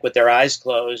music with their eyes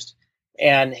closed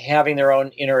and having their own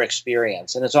inner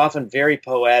experience. And it's often very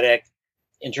poetic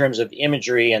in terms of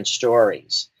imagery and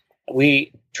stories.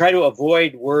 We try to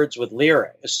avoid words with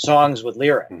lyrics, songs with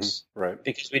lyrics, right?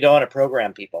 Because we don't want to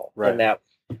program people in that.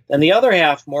 And the other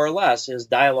half, more or less, is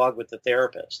dialogue with the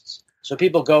therapists. So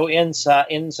people go inside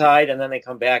and then they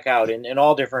come back out in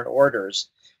all different orders.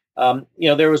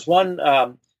 There was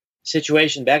one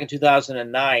situation back in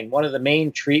 2009. One of the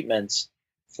main treatments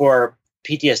for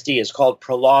PTSD is called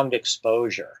prolonged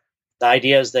exposure. The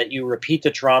idea is that you repeat the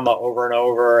trauma over and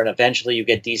over, and eventually you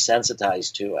get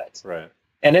desensitized to it. Right.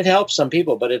 And it helps some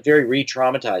people, but it's very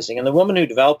re-traumatizing. And the woman who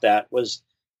developed that was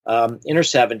in her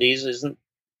 70s, isn't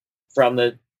from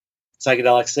the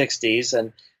psychedelic 60s,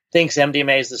 and thinks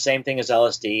MDMA is the same thing as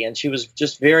LSD. And she was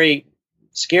just very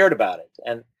scared about it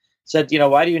and said,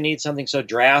 why do you need something so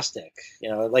drastic,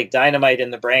 like dynamite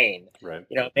in the brain? Right.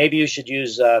 Maybe you should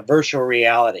use virtual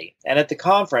reality. And at the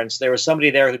conference, there was somebody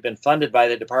there who'd been funded by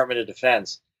the Department of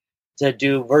Defense to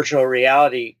do virtual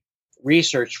reality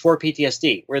research for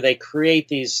PTSD, where they create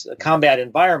these combat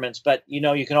environments, but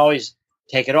you can always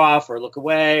take it off or look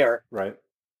away or right.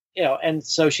 And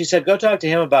so she said, go talk to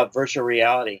him about virtual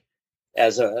reality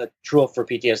as a tool for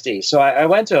PTSD. So I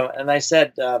went to him and I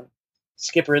said,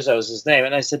 Skip Rizzo is his name.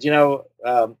 And I said,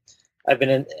 I've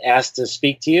been asked to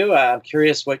speak to you. I'm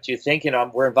curious what you think.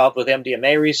 We're involved with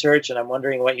MDMA research, and I'm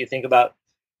wondering what you think about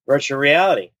virtual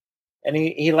reality. And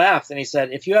he laughed and he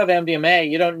said, if you have MDMA,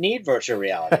 you don't need virtual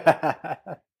reality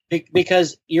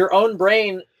because your own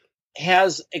brain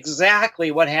has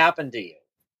exactly what happened to you.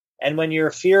 And when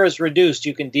your fear is reduced,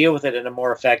 you can deal with it in a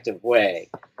more effective way.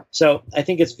 So I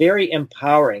think it's very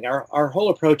empowering. Our whole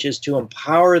approach is to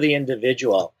empower the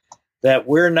individual, that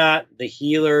we're not the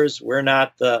healers, we're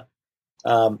not the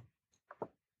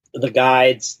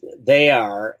guides, they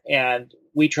are, and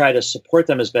we try to support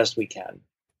them as best we can.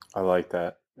 I like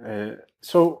that.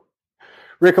 So,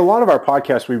 Rick, a lot of our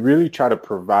podcasts, we really try to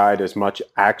provide as much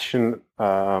action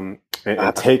and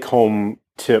take-home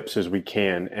tips as we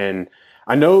can. And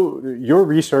I know your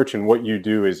research and what you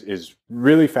do is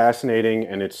really fascinating,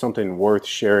 and it's something worth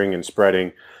sharing and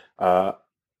spreading.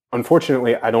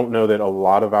 Unfortunately, I don't know that a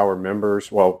lot of our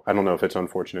members, well, I don't know if it's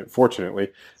unfortunate.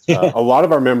 Fortunately, a lot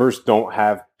of our members don't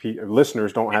have,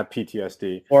 listeners don't have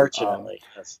PTSD. Fortunately.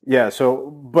 Yeah. So,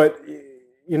 but,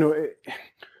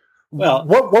 well,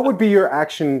 what would be your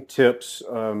action tips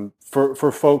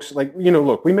for folks like,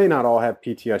 look, we may not all have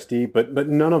PTSD, but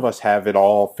none of us have it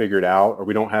all figured out, or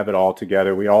we don't have it all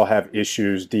together. We all have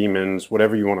issues, demons,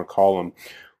 whatever you want to call them.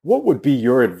 What would be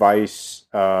your advice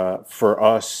for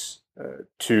us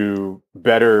to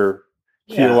better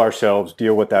heal ourselves,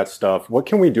 deal with that stuff? What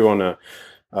can we do on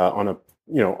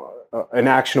an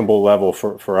actionable level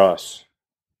for us?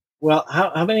 Well,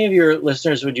 how many of your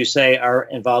listeners would you say are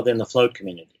involved in the float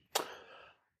community?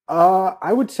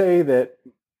 I would say that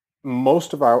I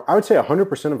would say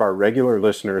 100% of our regular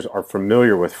listeners are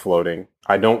familiar with floating.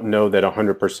 I don't know that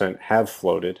 100% have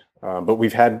floated, but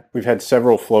we've had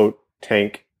several float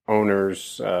tank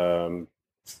owners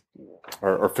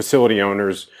or facility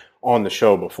owners on the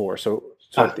show before. So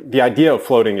the idea of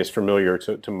floating is familiar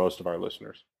to most of our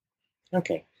listeners.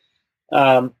 Okay.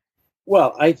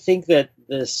 Well, I think that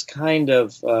this kind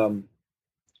of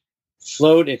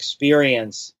float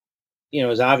experience,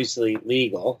 is obviously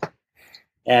legal,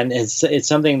 and it's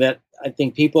something that I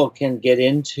think people can get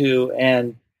into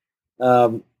and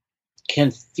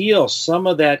can feel some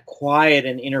of that quiet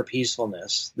and inner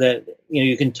peacefulness that,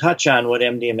 you can touch on what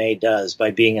MDMA does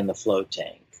by being in the float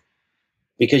tank,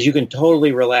 because you can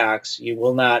totally relax. You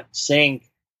will not sink,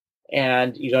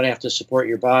 and you don't have to support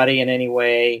your body in any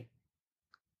way.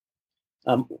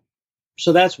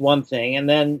 So that's one thing. And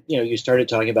then, you started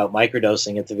talking about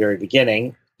microdosing at the very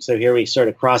beginning. So here we sort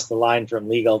of crossed the line from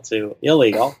legal to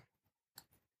illegal.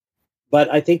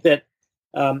 But I think that,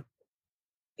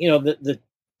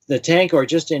 the tank, or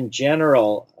just in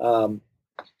general,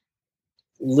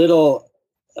 little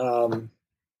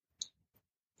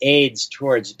aids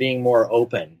towards being more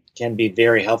open can be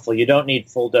very helpful. You don't need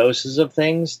full doses of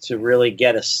things to really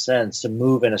get a sense to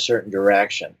move in a certain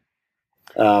direction.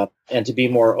 And to be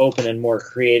more open and more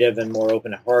creative and more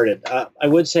open-hearted. I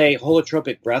would say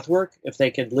holotropic breath work, if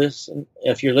they could listen,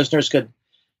 if your listeners could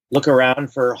look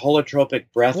around for holotropic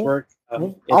breath work.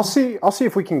 I'll see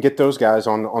if we can get those guys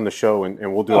on the show,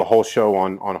 and we'll do a whole show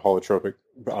on holotropic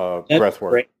breath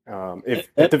work.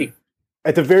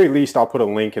 At the very least, I'll put a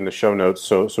link in the show notes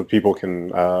so people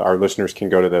can, our listeners can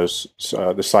go to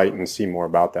the site and see more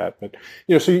about that. But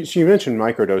so you mentioned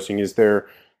microdosing. Is there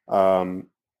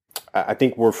I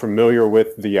think we're familiar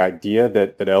with the idea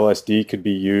that LSD could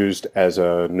be used as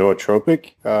a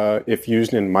nootropic if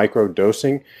used in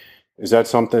microdosing. Is that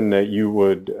something that you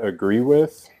would agree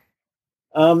with?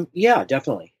 Yeah,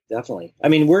 definitely. Definitely. I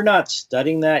mean, we're not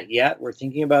studying that yet. We're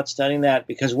thinking about studying that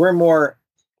because we're more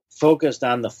focused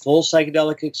on the full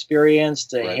psychedelic experience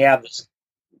to have this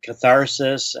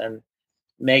catharsis and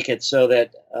make it so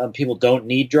that people don't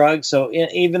need drugs. So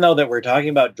even though that we're talking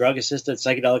about drug-assisted,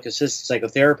 psychedelic-assisted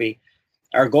psychotherapy,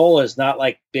 our goal is not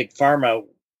like big pharma,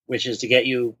 which is to get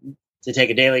you to take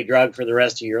a daily drug for the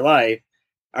rest of your life.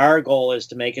 Our goal is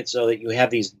to make it so that you have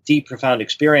these deep, profound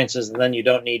experiences, and then you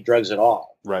don't need drugs at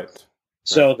all. Right.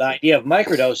 So the idea of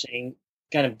microdosing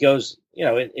kind of goes,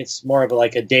 it's more of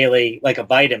like a daily, like a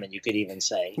vitamin, you could even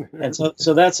say. And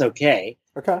so that's okay.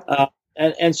 Okay.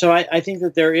 And so I think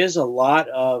that there is a lot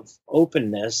of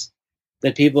openness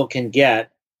that people can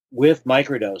get with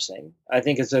microdosing. I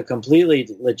think it's a completely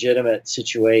legitimate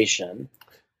situation.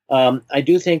 I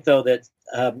do think, though, that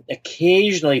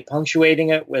occasionally punctuating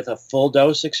it with a full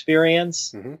dose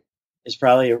experience is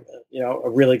probably a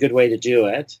really good way to do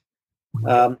it.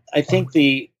 I think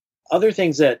the other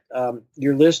things that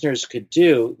your listeners could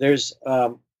do, there's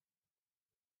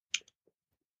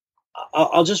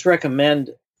I'll just recommend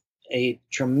a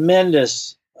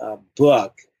tremendous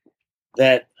book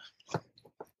that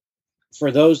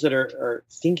for those that are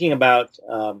thinking about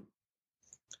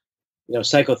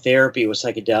psychotherapy with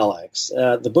psychedelics.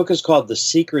 The book is called The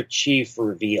Secret Chief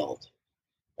Revealed,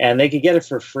 and they could get it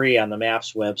for free on the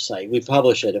MAPS website. We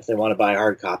publish it if they want to buy a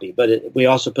hard copy, but we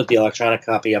also put the electronic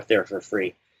copy up there for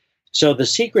free. So The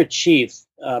Secret Chief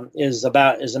is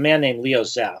a man named Leo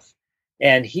Zeff.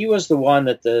 And he was the one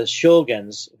that the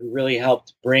Shulgins, who really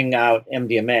helped bring out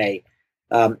MDMA,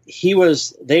 Ann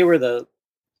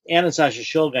and Sasha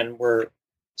Shulgin were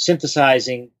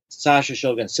synthesizing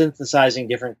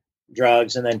different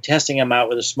drugs and then testing them out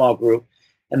with a small group.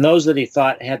 And those that he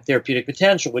thought had therapeutic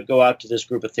potential would go out to this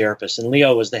group of therapists. And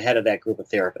Leo was the head of that group of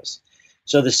therapists.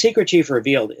 So The Secret Chief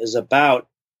Revealed is about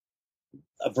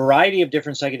a variety of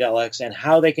different psychedelics and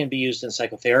how they can be used in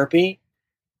psychotherapy,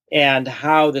 and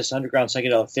how this underground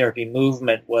psychedelic therapy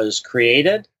movement was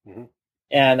created. Mm-hmm.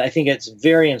 And I think it's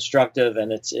very instructive,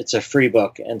 and it's a free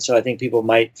book. And so I think people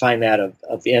might find that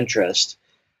of interest.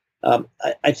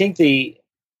 I think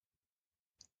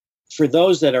for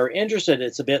those that are interested,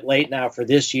 it's a bit late now for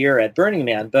this year at Burning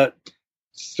Man, but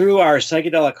through our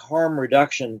psychedelic harm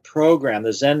reduction program, the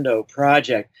Zendo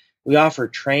project, we offer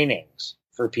trainings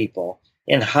for people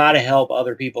in how to help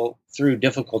other people through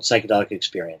difficult psychedelic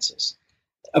experiences.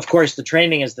 Of course, the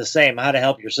training is the same: how to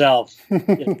help yourself have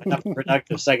a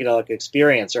productive psychedelic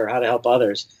experience, or how to help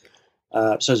others.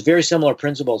 So it's very similar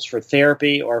principles for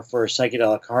therapy or for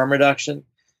psychedelic harm reduction.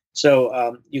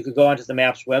 So you could go onto the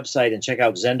MAPS website and check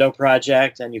out Zendo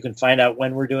Project, and you can find out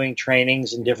when we're doing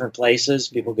trainings in different places.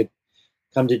 People could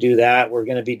come to do that. We're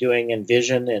going to be doing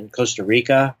Envision in Costa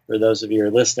Rica for those of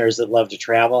your listeners that love to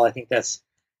travel. I think that's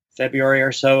February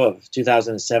or so of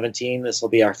 2017. This will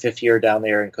be our 5th year down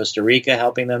there in Costa Rica,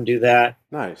 helping them do that.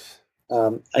 Nice.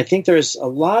 I think there's a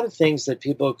lot of things that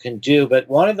people can do, but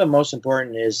one of the most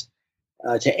important is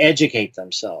to educate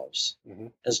themselves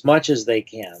as much as they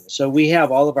can. So we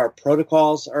have all of our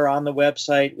protocols are on the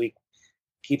website. We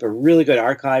keep a really good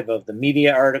archive of the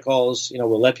media articles.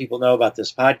 We'll let people know about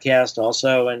this podcast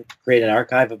also and create an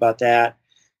archive about that.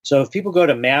 So if people go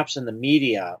to Maps and the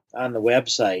Media on the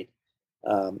website,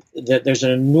 there's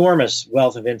an enormous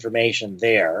wealth of information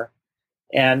there.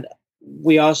 And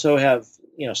we also have,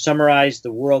 summarized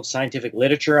the world scientific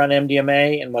literature on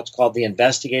MDMA in what's called the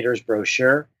Investigator's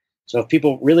Brochure. So if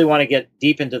people really want to get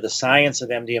deep into the science of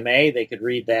MDMA, they could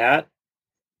read that.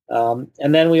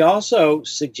 And then we also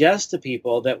suggest to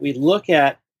people that we look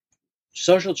at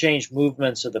social change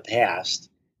movements of the past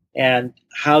and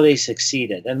how they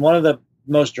succeeded. And one of the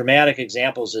most dramatic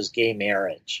examples is gay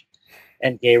marriage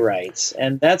and gay rights.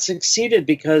 And that succeeded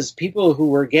because people who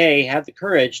were gay had the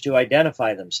courage to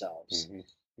identify themselves. Mm-hmm.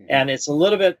 Mm-hmm. And it's a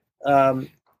little bit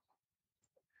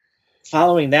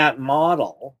following that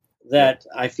model that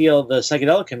I feel the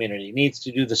psychedelic community needs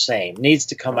to do the same, needs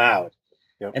to come out.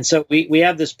 Yep. And so we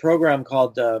have this program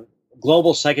called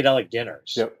Global Psychedelic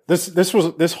Dinners. Yep.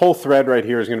 This whole thread right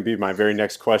here is going to be my very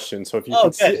next question. So if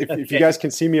you guys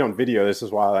can see me on video, this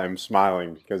is why I'm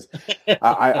smiling, because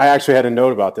I actually had a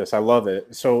note about this. I love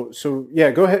it. So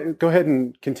yeah, go ahead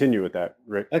and continue with that,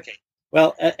 Rick. Okay.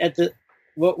 Well,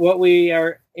 what we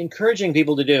are encouraging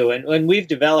people to do, and we've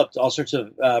developed all sorts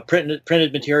of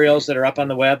printed materials that are up on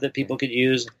the web that people could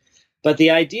use, but the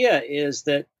idea is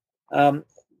that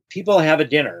people have a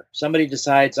dinner. Somebody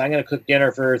decides, I'm going to cook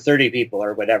dinner for 30 people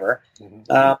or whatever.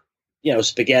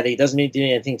 Spaghetti, doesn't need to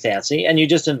be anything fancy. And you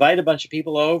just invite a bunch of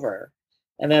people over.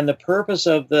 And then the purpose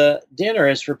of the dinner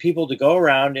is for people to go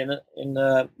around in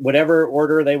whatever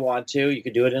order they want to. You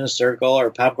could do it in a circle or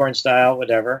popcorn style,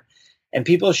 whatever. And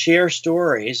people share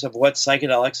stories of what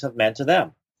psychedelics have meant to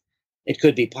them. It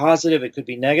could be positive. It could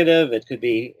be negative. It could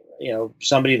be,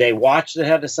 somebody they watched that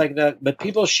had a psychedelic. But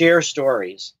people share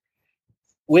stories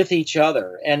with each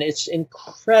other. And it's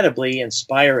incredibly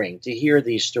inspiring to hear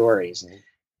these stories. Mm-hmm.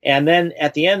 And then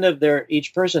at the end of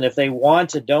each person, if they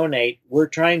want to donate, we're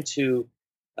trying to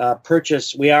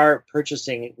we are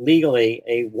purchasing legally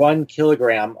a 1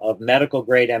 kilogram of medical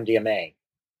grade MDMA.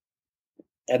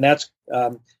 And that's,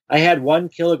 I had 1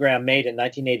 kilogram made in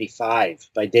 1985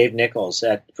 by Dave Nichols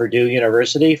at Purdue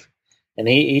University. And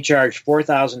he charged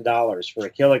 $4,000 for a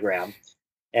kilogram.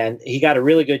 And he got a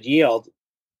really good yield.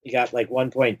 He got like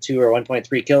 1.2 or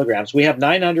 1.3 kilograms. We have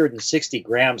 960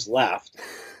 grams left.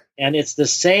 And it's the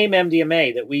same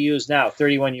MDMA that we use now,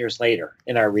 31 years later,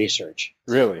 in our research.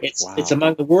 Really? It's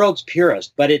among the world's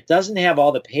purest, but it doesn't have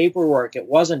all the paperwork. It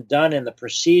wasn't done in the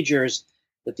procedures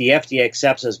that the FDA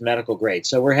accepts as medical grade.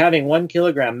 So we're having 1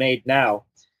 kilogram made now,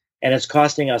 and it's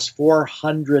costing us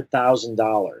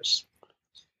 $400,000.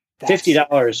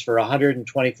 $50 for a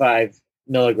 125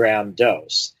 milligram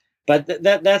dose. But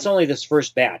that's only this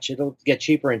first batch. It'll get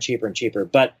cheaper and cheaper and cheaper.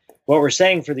 But what we're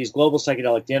saying for these global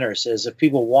psychedelic dinners is if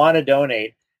people want to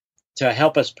donate to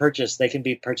help us purchase, they can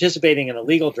be participating in a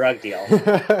legal drug deal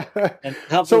and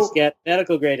help us get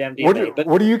medical grade MDMA.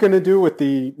 What are you going to do with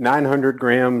the 900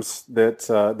 grams that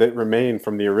remain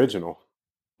from the original?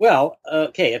 Well,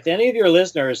 okay, if any of your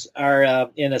listeners are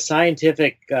in a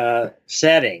scientific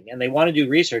setting and they want to do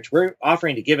research, we're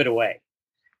offering to give it away.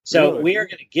 So we are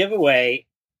going to give away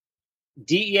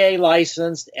DEA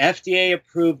licensed, FDA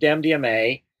approved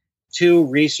MDMA to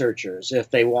researchers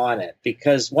if they want it,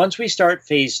 because once we start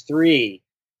phase 3,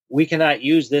 we cannot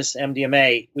use this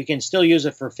MDMA. We can still use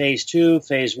it for phase 2,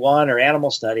 phase 1, or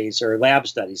animal studies or lab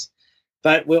studies,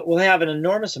 but we'll have an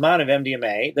enormous amount of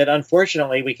MDMA that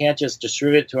unfortunately we can't just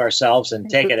distribute to ourselves and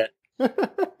take it.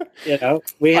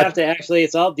 We have to actually,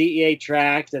 it's all DEA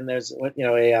tracked, and there's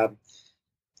a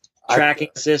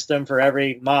tracking system for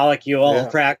every molecule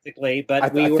practically. But I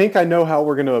think I know how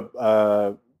we're going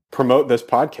to promote this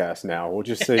podcast now. We'll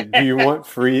just say, do you want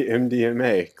free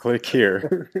MDMA? Click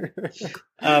here.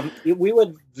 We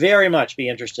would very much be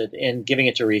interested in giving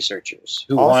it to researchers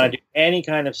who want to do any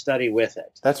kind of study with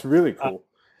it. That's really cool.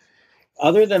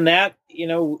 Other than that,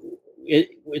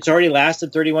 it's already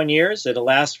lasted 31 years. It'll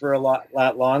last for a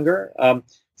lot longer.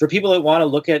 For people that want to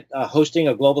look at hosting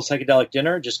a global psychedelic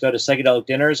dinner, just go to Psychedelic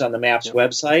Dinners on the MAPS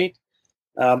website.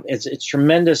 It's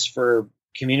tremendous for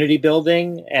community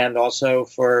building and also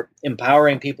for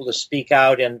empowering people to speak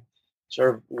out in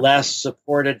sort of less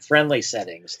supported, friendly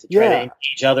settings to try to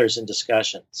engage others in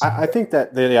discussions. I think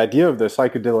that the idea of the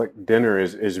psychedelic dinner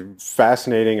is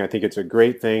fascinating. I think it's a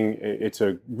great thing. It's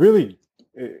a really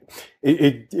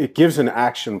it gives an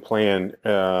action plan,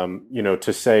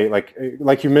 to say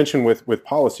like you mentioned with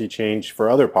policy change for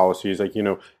other policies. I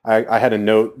had a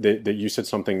note that you said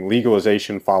something: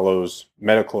 legalization follows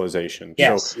medicalization.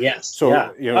 Yes.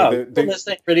 So we're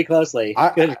listening pretty closely.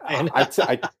 It's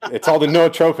all the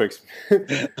nootropics.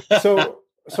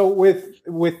 so with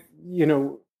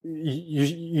you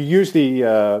use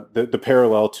the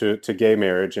parallel to gay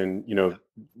marriage, and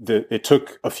it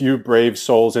took a few brave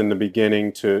souls in the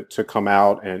beginning to come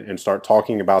out and start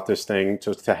talking about this thing,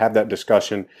 to have that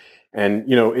discussion. And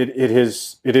it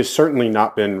has certainly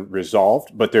not been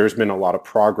resolved, but there's been a lot of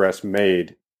progress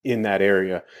made in that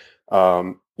area.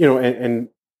 And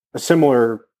a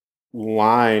similar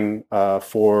line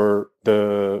for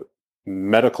the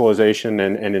medicalization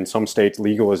and in some states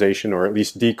legalization, or at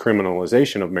least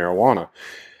decriminalization of marijuana.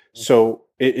 So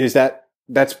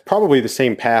that's probably the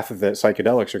same path that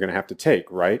psychedelics are going to have to take,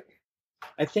 right?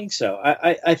 I think so.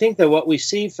 I think that what we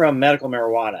see from medical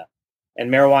marijuana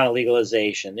and marijuana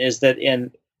legalization is that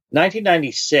in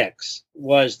 1996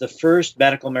 was the first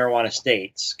medical marijuana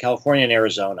states, California and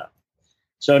Arizona.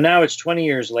 So now it's 20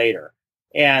 years later,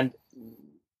 and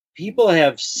people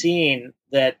have seen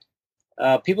that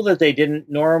people that they didn't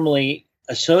normally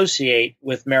associate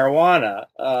with marijuana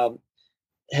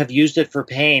have used it for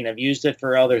pain, have used it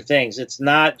for other things. It's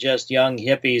not just young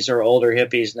hippies or older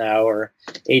hippies now, or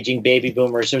aging baby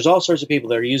boomers. There's all sorts of people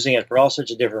that are using it for all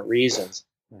sorts of different reasons.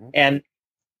 Mm-hmm. And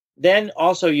then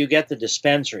also you get the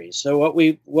dispensaries. So what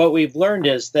we've learned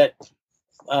is that,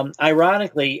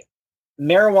 ironically,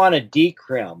 marijuana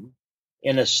decrim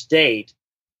in a state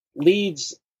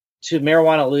leads to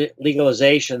marijuana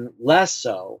legalization less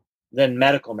so than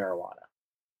medical marijuana.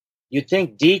 You'd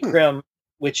think decrim,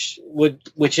 which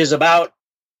is about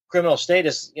criminal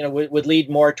status, would lead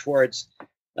more towards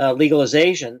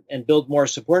legalization and build more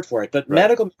support for it. But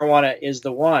medical marijuana is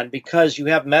the one, because you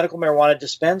have medical marijuana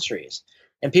dispensaries,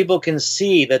 and people can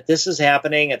see that this is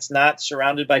happening. It's not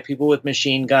surrounded by people with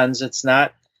machine guns. It's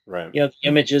not, the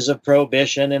images of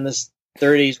prohibition in the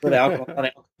 30s with alcohol and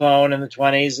Al Capone in the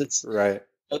 20s.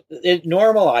 It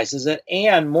normalizes it.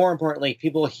 And more importantly,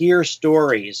 people hear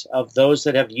stories of those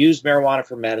that have used marijuana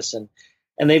for medicine,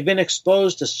 and they've been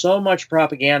exposed to so much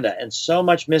propaganda and so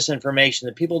much misinformation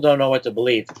that people don't know what to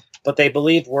believe, but they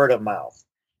believe word of mouth.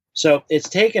 So it's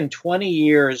taken 20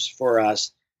 years for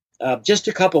us. Just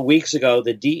a couple weeks ago,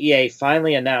 the DEA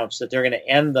finally announced that they're going to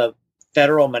end the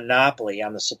federal monopoly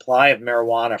on the supply of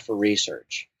marijuana for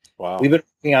research. Wow. We've been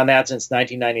working on that since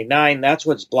 1999. That's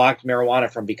what's blocked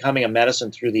marijuana from becoming a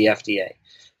medicine through the FDA.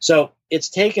 So it's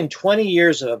taken 20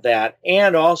 years of that.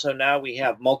 And also now we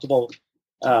have multiple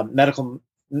medical,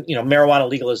 marijuana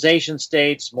legalization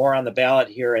states, more on the ballot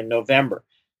here in November.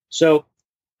 So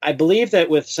I believe that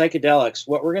with psychedelics,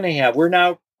 what we're going to have, we're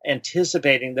now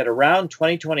anticipating that around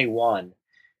 2021,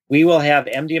 we will have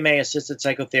MDMA-assisted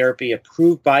psychotherapy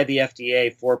approved by the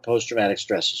FDA for post-traumatic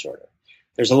stress disorder.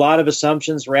 There's a lot of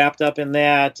assumptions wrapped up in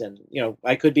that, and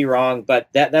I could be wrong, but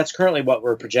that's currently what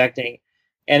we're projecting.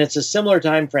 And it's a similar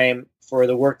time frame for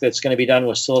the work that's going to be done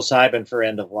with psilocybin for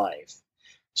end of life.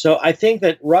 So I think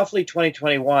that roughly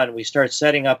 2021, we start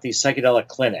setting up these psychedelic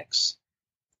clinics,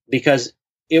 because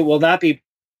it will not be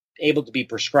able to be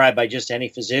prescribed by just any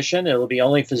physician. It will be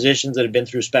only physicians that have been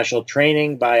through special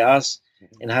training by us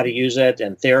in how to use it,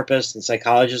 and therapists and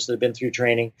psychologists that have been through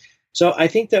training. So I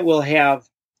think that we'll have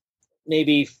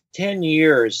maybe 10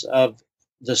 years of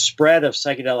the spread of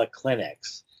psychedelic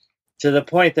clinics, to the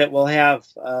point that we'll have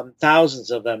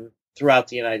thousands of them throughout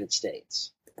the United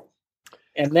States.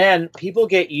 And then people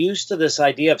get used to this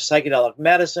idea of psychedelic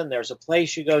medicine. There's a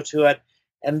place you go to it.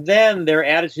 And then their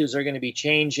attitudes are going to be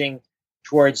changing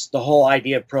towards the whole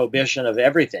idea of prohibition of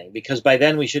everything, because by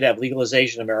then we should have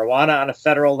legalization of marijuana on a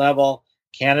federal level.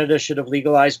 Canada should have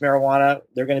legalized marijuana.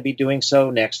 They're going to be doing so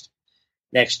next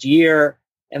year.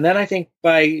 And then I think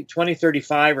by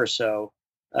 2035 or so,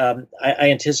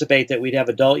 I anticipate that we'd have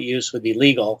adult use would be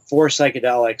legal for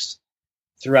psychedelics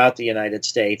throughout the United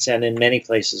States and in many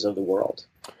places of the world.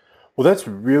 Well, that's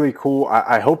really cool.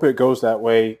 I hope it goes that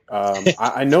way.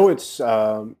 I know it's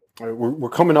we're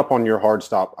coming up on your hard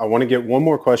stop. I want to get one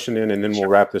more question in, and then we'll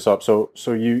wrap this up. So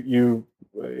you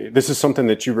this is something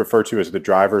that you refer to as the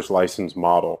driver's license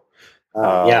model.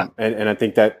 And I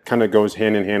think that kind of goes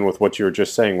hand in hand with what you were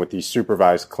just saying, with these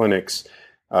supervised clinics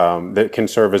that can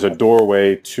serve as a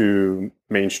doorway to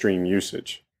mainstream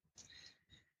usage.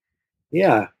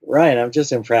 Yeah, Ryan, I'm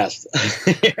just impressed.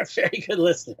 You're a very good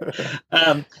listener.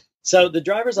 So the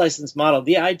driver's license model,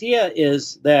 the idea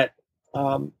is that,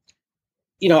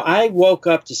 I woke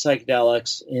up to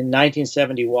psychedelics in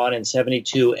 1971 and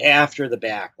 72 after the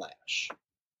backlash.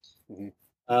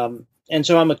 Mm-hmm. And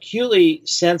so I'm acutely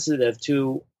sensitive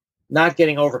to not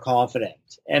getting overconfident.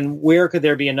 And where could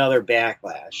there be another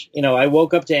backlash? I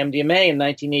woke up to MDMA in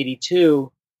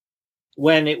 1982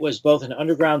 when it was both an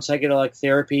underground psychedelic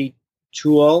therapy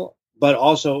tool, but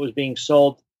also it was being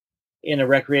sold in a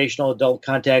recreational adult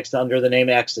context under the name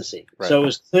ecstasy. Right. So it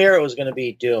was clear it was going to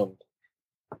be doomed.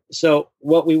 So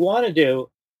what we want to do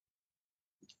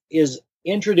is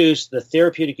introduce the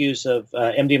therapeutic use of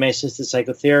MDMA-assisted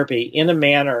psychotherapy in a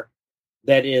manner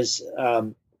that is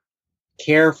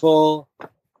careful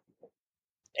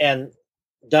and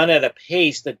done at a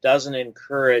pace that doesn't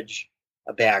encourage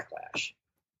a backlash.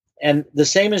 And the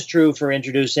same is true for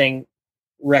introducing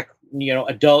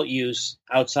adult use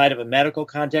outside of a medical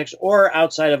context or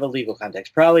outside of a legal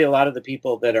context. Probably a lot of the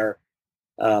people that are,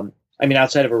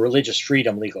 outside of a religious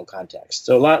freedom legal context.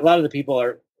 So a lot of the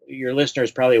people your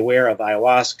listeners probably aware of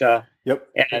ayahuasca. Yep.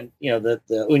 And, the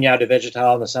União de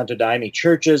Vegetal and the Santo Daime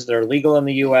churches that are legal in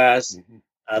the U.S., mm-hmm.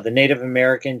 The Native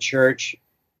American Church,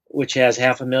 which has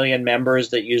 500,000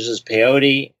 members, that uses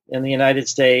peyote in the United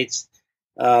States.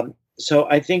 So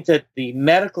I think that the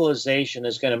medicalization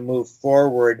is going to move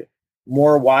forward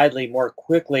more widely, more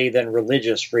quickly than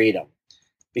religious freedom,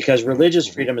 because religious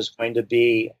mm-hmm. freedom is going to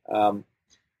be,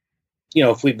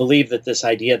 if we believe that this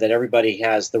idea that everybody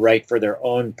has the right for their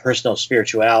own personal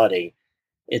spirituality,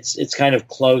 it's kind of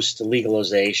close to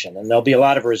legalization, and there'll be a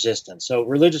lot of resistance. So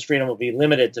religious freedom will be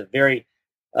limited to very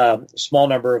small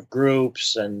number of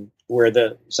groups and where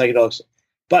the psychedelics.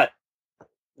 But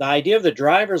the idea of the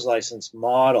driver's license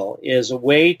model is a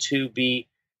way to be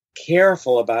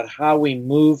careful about how we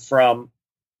move from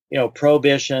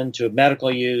prohibition to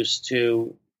medical use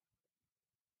to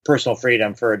personal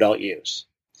freedom for adult use.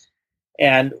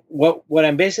 And what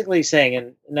I'm basically saying,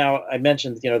 and now I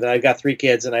mentioned, that I've got 3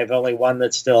 kids and I have only one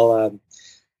that's still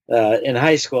in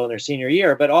high school in their senior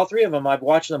year, but all 3 of them, I've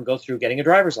watched them go through getting a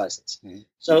driver's license. Mm-hmm.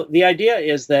 So the idea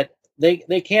is that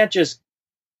they can't just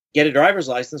get a driver's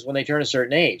license when they turn a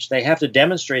certain age. They have to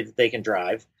demonstrate that they can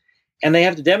drive, and they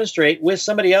have to demonstrate with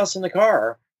somebody else in the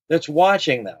car that's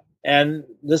watching them. And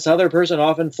this other person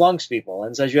often flunks people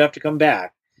and says, you have to come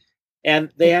back.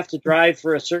 And they have to drive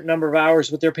for a certain number of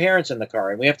hours with their parents in the car.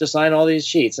 And we have to sign all these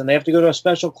sheets. And they have to go to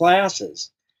special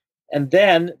classes. And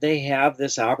then they have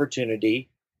this opportunity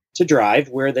to drive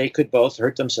where they could both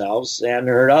hurt themselves and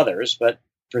hurt others. But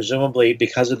presumably,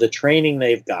 because of the training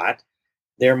they've got,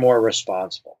 they're more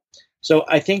responsible. So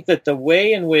I think that the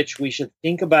way in which we should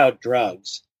think about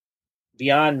drugs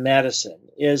beyond medicine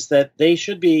is that they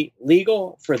should be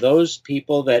legal for those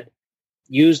people that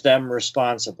use them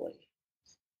responsibly.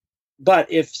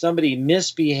 But if somebody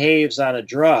misbehaves on a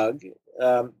drug,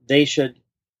 they should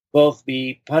both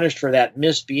be punished for that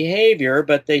misbehavior,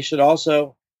 but they should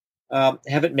also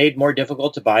have it made more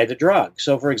difficult to buy the drug.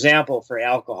 So, for example, for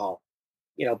alcohol,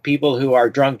 people who are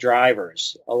drunk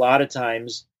drivers, a lot of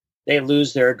times they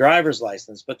lose their driver's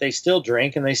license, but they still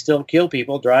drink and they still kill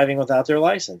people driving without their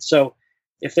license. So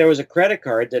if there was a credit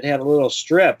card that had a little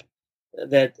strip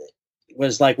that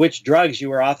was like which drugs you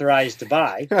were authorized to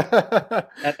buy,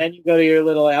 and then you go to your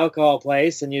little alcohol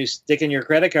place and you stick in your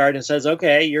credit card and says,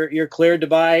 okay, you're cleared to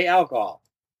buy alcohol.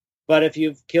 But if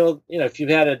you've if you've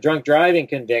had a drunk driving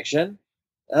conviction,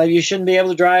 you shouldn't be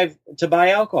able to buy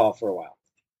alcohol for a while.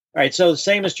 All right, so the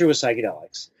same is true with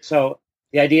psychedelics. So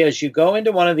the idea is you go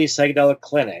into one of these psychedelic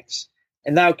clinics,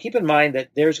 and now keep in mind that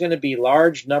there's going to be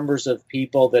large numbers of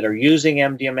people that are using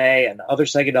MDMA and other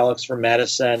psychedelics for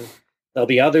medicine. There'll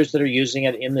be others that are using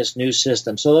it in this new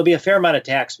system. So there'll be a fair amount of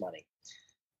tax money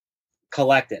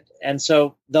collected. And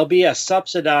so there'll be a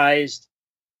subsidized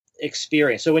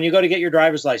experience. So when you go to get your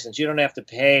driver's license, you don't have to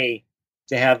pay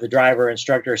to have the driver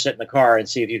instructor sit in the car and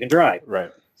see if you can drive.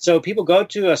 Right. So people go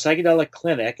to a psychedelic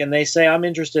clinic and they say, I'm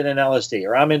interested in LSD,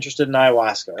 or I'm interested in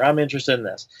ayahuasca, or I'm interested in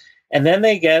this. And then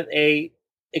they get a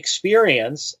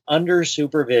experience under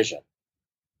supervision.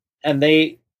 And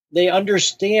they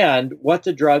understand what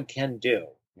the drug can do.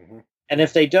 Mm-hmm. And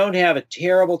if they don't have a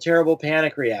terrible, terrible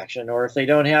panic reaction, or if they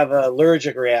don't have an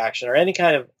allergic reaction or any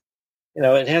kind of,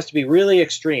 it has to be really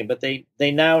extreme, but they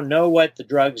now know what the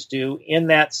drugs do in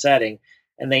that setting,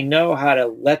 and they know how to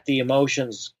let the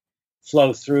emotions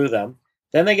flow through them.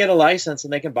 Then they get a license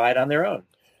and they can buy it on their own.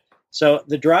 So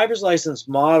the driver's license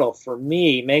model for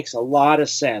me makes a lot of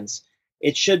sense.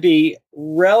 It should be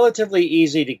relatively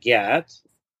easy to get,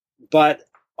 but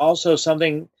also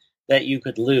something that you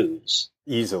could lose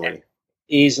easily.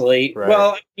 Right.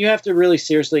 Well, you have to really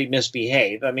seriously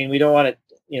misbehave. I mean, we don't want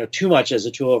it, too much as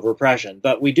a tool of repression,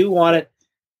 but we do want it.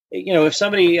 If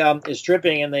somebody is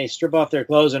stripping and they strip off their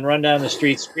clothes and run down the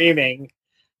street screaming,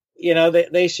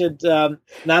 they should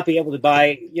not be able to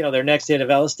buy, their next hit of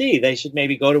LSD. They should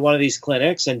maybe go to one of these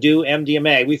clinics and do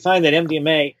MDMA. We find that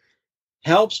MDMA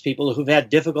helps people who've had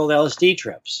difficult LSD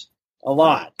trips a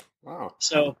lot. Wow.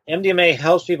 So MDMA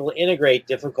helps people integrate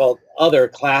difficult other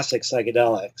classic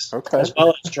psychedelics, as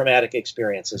well as traumatic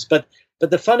experiences. But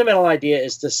the fundamental idea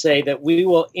is to say that we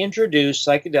will introduce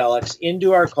psychedelics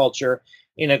into our culture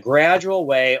in a gradual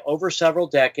way over several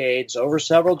decades, over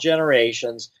several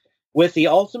generations, with the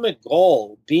ultimate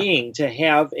goal being to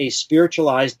have a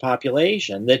spiritualized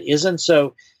population that isn't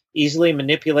so easily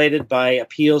manipulated by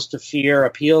appeals to fear,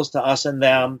 appeals to us and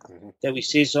them, that we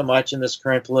see so much in this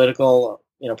current political,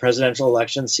 presidential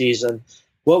election season.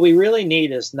 What we really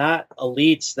need is not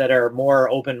elites that are more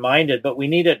open-minded, but we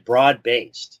need it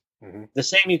broad-based. Mm-hmm. The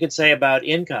same you could say about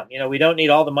income. We don't need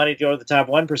all the money to go to the top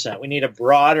 1%. We need a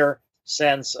broader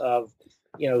sense of,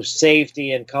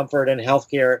 safety and comfort and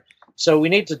healthcare. So we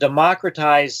need to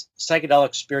democratize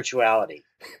psychedelic spirituality.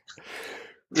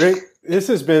 Rick, this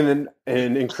has been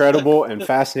an incredible and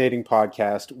fascinating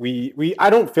podcast. I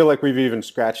don't feel like we've even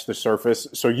scratched the surface.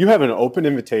 So you have an open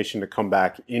invitation to come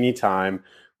back anytime.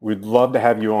 We'd love to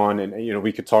have you on, and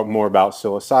we could talk more about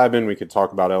psilocybin. We could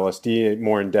talk about LSD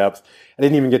more in depth. I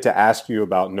didn't even get to ask you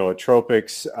about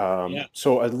nootropics.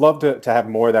 So I'd love to have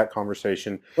more of that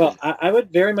conversation. Well, I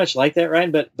would very much like that,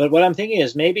 Ryan. But what I'm thinking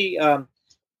is maybe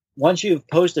once you've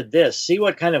posted this, see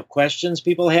what kind of questions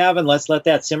people have, and let's let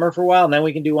that simmer for a while, and then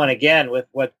we can do one again with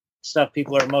what stuff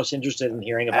people are most interested in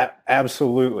hearing about.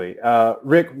 Absolutely.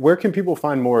 Rick, where can people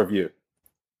find more of you?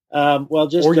 Or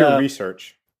your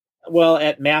research. Well,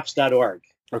 at maps.org.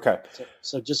 Okay.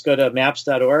 So just go to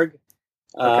maps.org,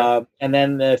 And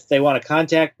then if they want to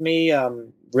contact me,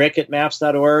 Rick at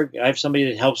maps.org. I have somebody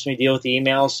that helps me deal with the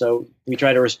emails, so we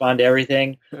try to respond to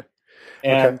everything.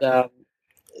 And,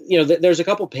 there's a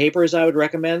couple papers I would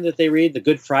recommend that they read. The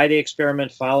Good Friday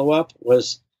Experiment Follow-Up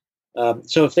was,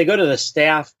 so if they go to the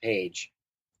staff page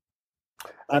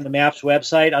on the MAPS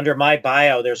website, under my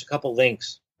bio, there's a couple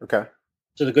links. Okay.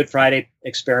 To the Good Friday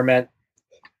Experiment,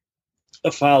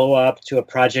 a follow-up to a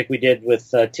project we did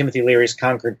with Timothy Leary's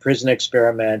Concord Prison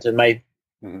Experiment, and my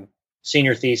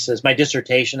senior thesis, my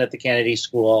dissertation at the Kennedy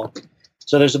School.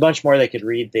 So there's a bunch more they could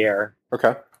read there.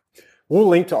 Okay. We'll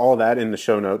link to all of that in the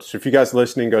show notes. So if you guys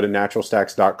listening, go to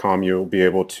naturalstacks.com. You'll be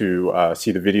able to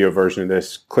see the video version of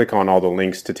this. Click on all the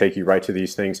links to take you right to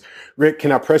these things. Rick,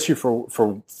 can I press you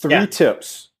for three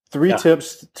tips? Three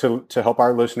tips to help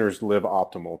our listeners live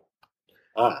optimal.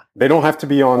 They don't have to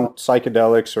be on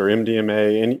psychedelics or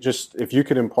MDMA. And just if you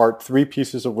could impart 3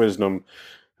 pieces of wisdom,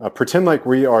 pretend like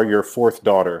we are your 4th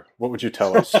daughter. What would you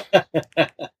tell us?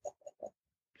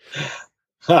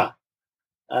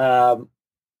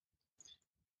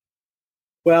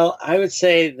 Well, I would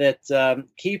say that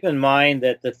keep in mind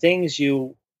that the things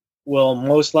you will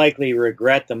most likely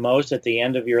regret the most at the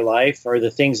end of your life are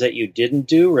the things that you didn't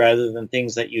do rather than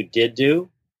things that you did do.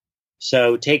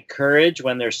 So take courage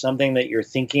when there's something that you're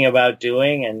thinking about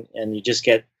doing and you just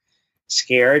get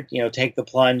scared, take the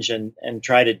plunge and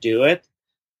try to do it.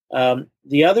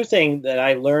 The other thing that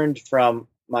I learned from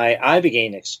my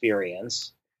Ibogaine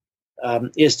experience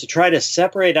is to try to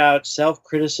separate out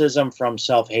self-criticism from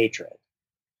self-hatred.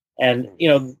 And,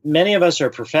 many of us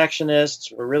are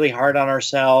perfectionists. We're really hard on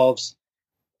ourselves.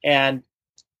 And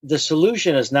the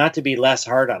solution is not to be less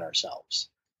hard on ourselves.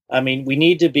 I mean, we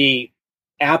need to be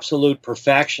absolute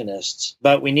perfectionists,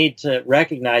 but we need to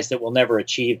recognize that we'll never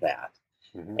achieve that.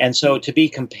 And so to be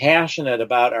compassionate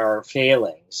about our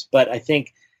failings. But I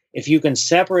think if you can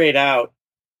separate out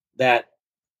that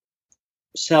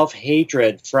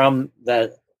self-hatred from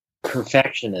the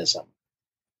perfectionism.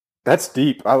 That's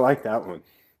deep. I like that one.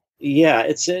 Yeah,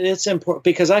 it's important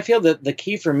because I feel that the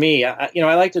key for me, I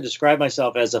like to describe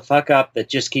myself as a fuck up that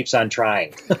just keeps on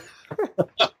trying.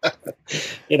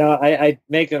 I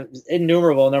make an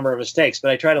innumerable number of mistakes,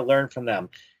 but I try to learn from them.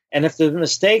 And if the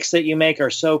mistakes that you make are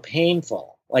so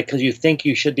painful, like because you think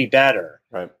you should be better,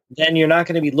 right, then you're not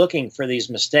going to be looking for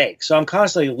these mistakes. So I'm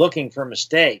constantly looking for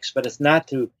mistakes, but it's not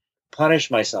to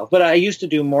punish myself. But I used to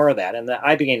do more of that, and the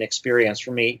Ibogaine experience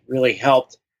for me really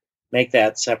helped make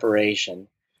that separation.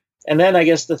 And then I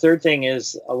guess the third thing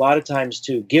is a lot of times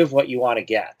to give what you want to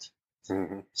get.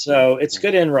 So it's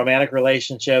good in romantic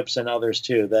relationships and others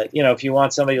too, that, if you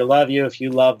want somebody to love you, if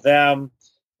you love them,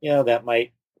 that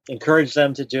might encourage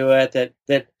them to do it,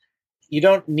 that you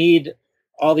don't need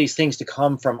all these things to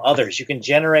come from others. You can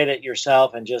generate it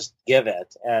yourself and just give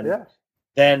it. And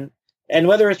and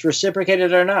whether it's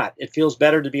reciprocated or not, it feels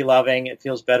better to be loving. It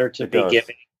feels better to be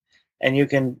giving. And you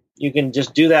can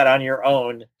just do that on your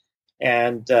own.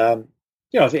 And,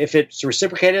 if it's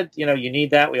reciprocated, you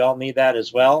need that. We all need that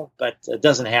as well, but it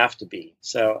doesn't have to be.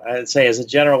 So I'd say as a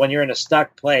general, when you're in a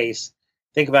stuck place,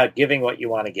 think about giving what you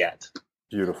want to get.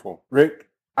 Beautiful. Rick,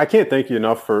 I can't thank you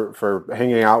enough for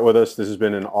hanging out with us. This has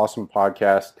been an awesome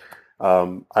podcast.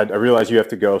 I realize you have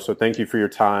to go, so thank you for your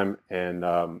time. And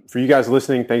for you guys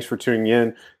listening, thanks for tuning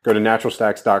in. Go to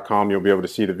naturalstacks.com. You'll be able to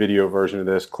see the video version of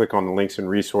this. Click on the links and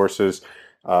resources.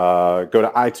 Go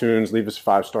to iTunes, leave us a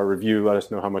 5-star review. Let us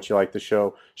know how much you like the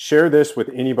show. Share this with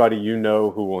anybody you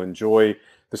know who will enjoy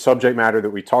the subject matter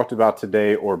that we talked about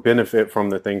today or benefit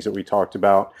from the things that we talked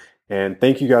about. And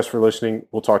thank you guys for listening.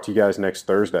 We'll talk to you guys next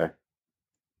Thursday.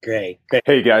 Great.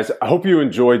 Hey guys, I hope you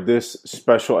enjoyed this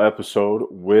special episode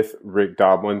with Rick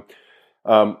Doblin.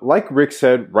 Like Rick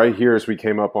said right here as we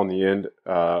came up on the end,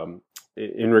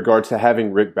 in regards to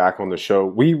having Rick back on the show,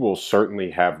 we will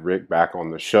certainly have Rick back on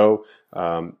the show.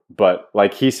 But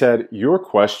like he said, your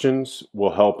questions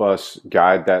will help us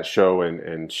guide that show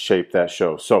and shape that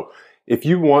show. So if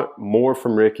you want more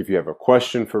from Rick, if you have a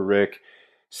question for Rick,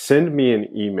 send me an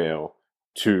email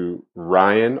to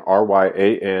Ryan,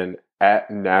 RYAN, at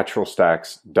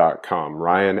naturalstacks.com,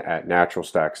 Ryan at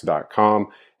naturalstacks.com.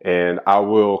 And I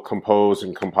will compose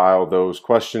and compile those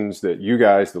questions that you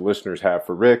guys, the listeners, have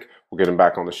for Rick. We'll get him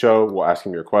back on the show. We'll ask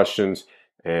him your questions,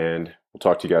 and we'll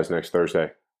talk to you guys next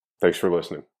Thursday. Thanks for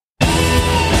listening.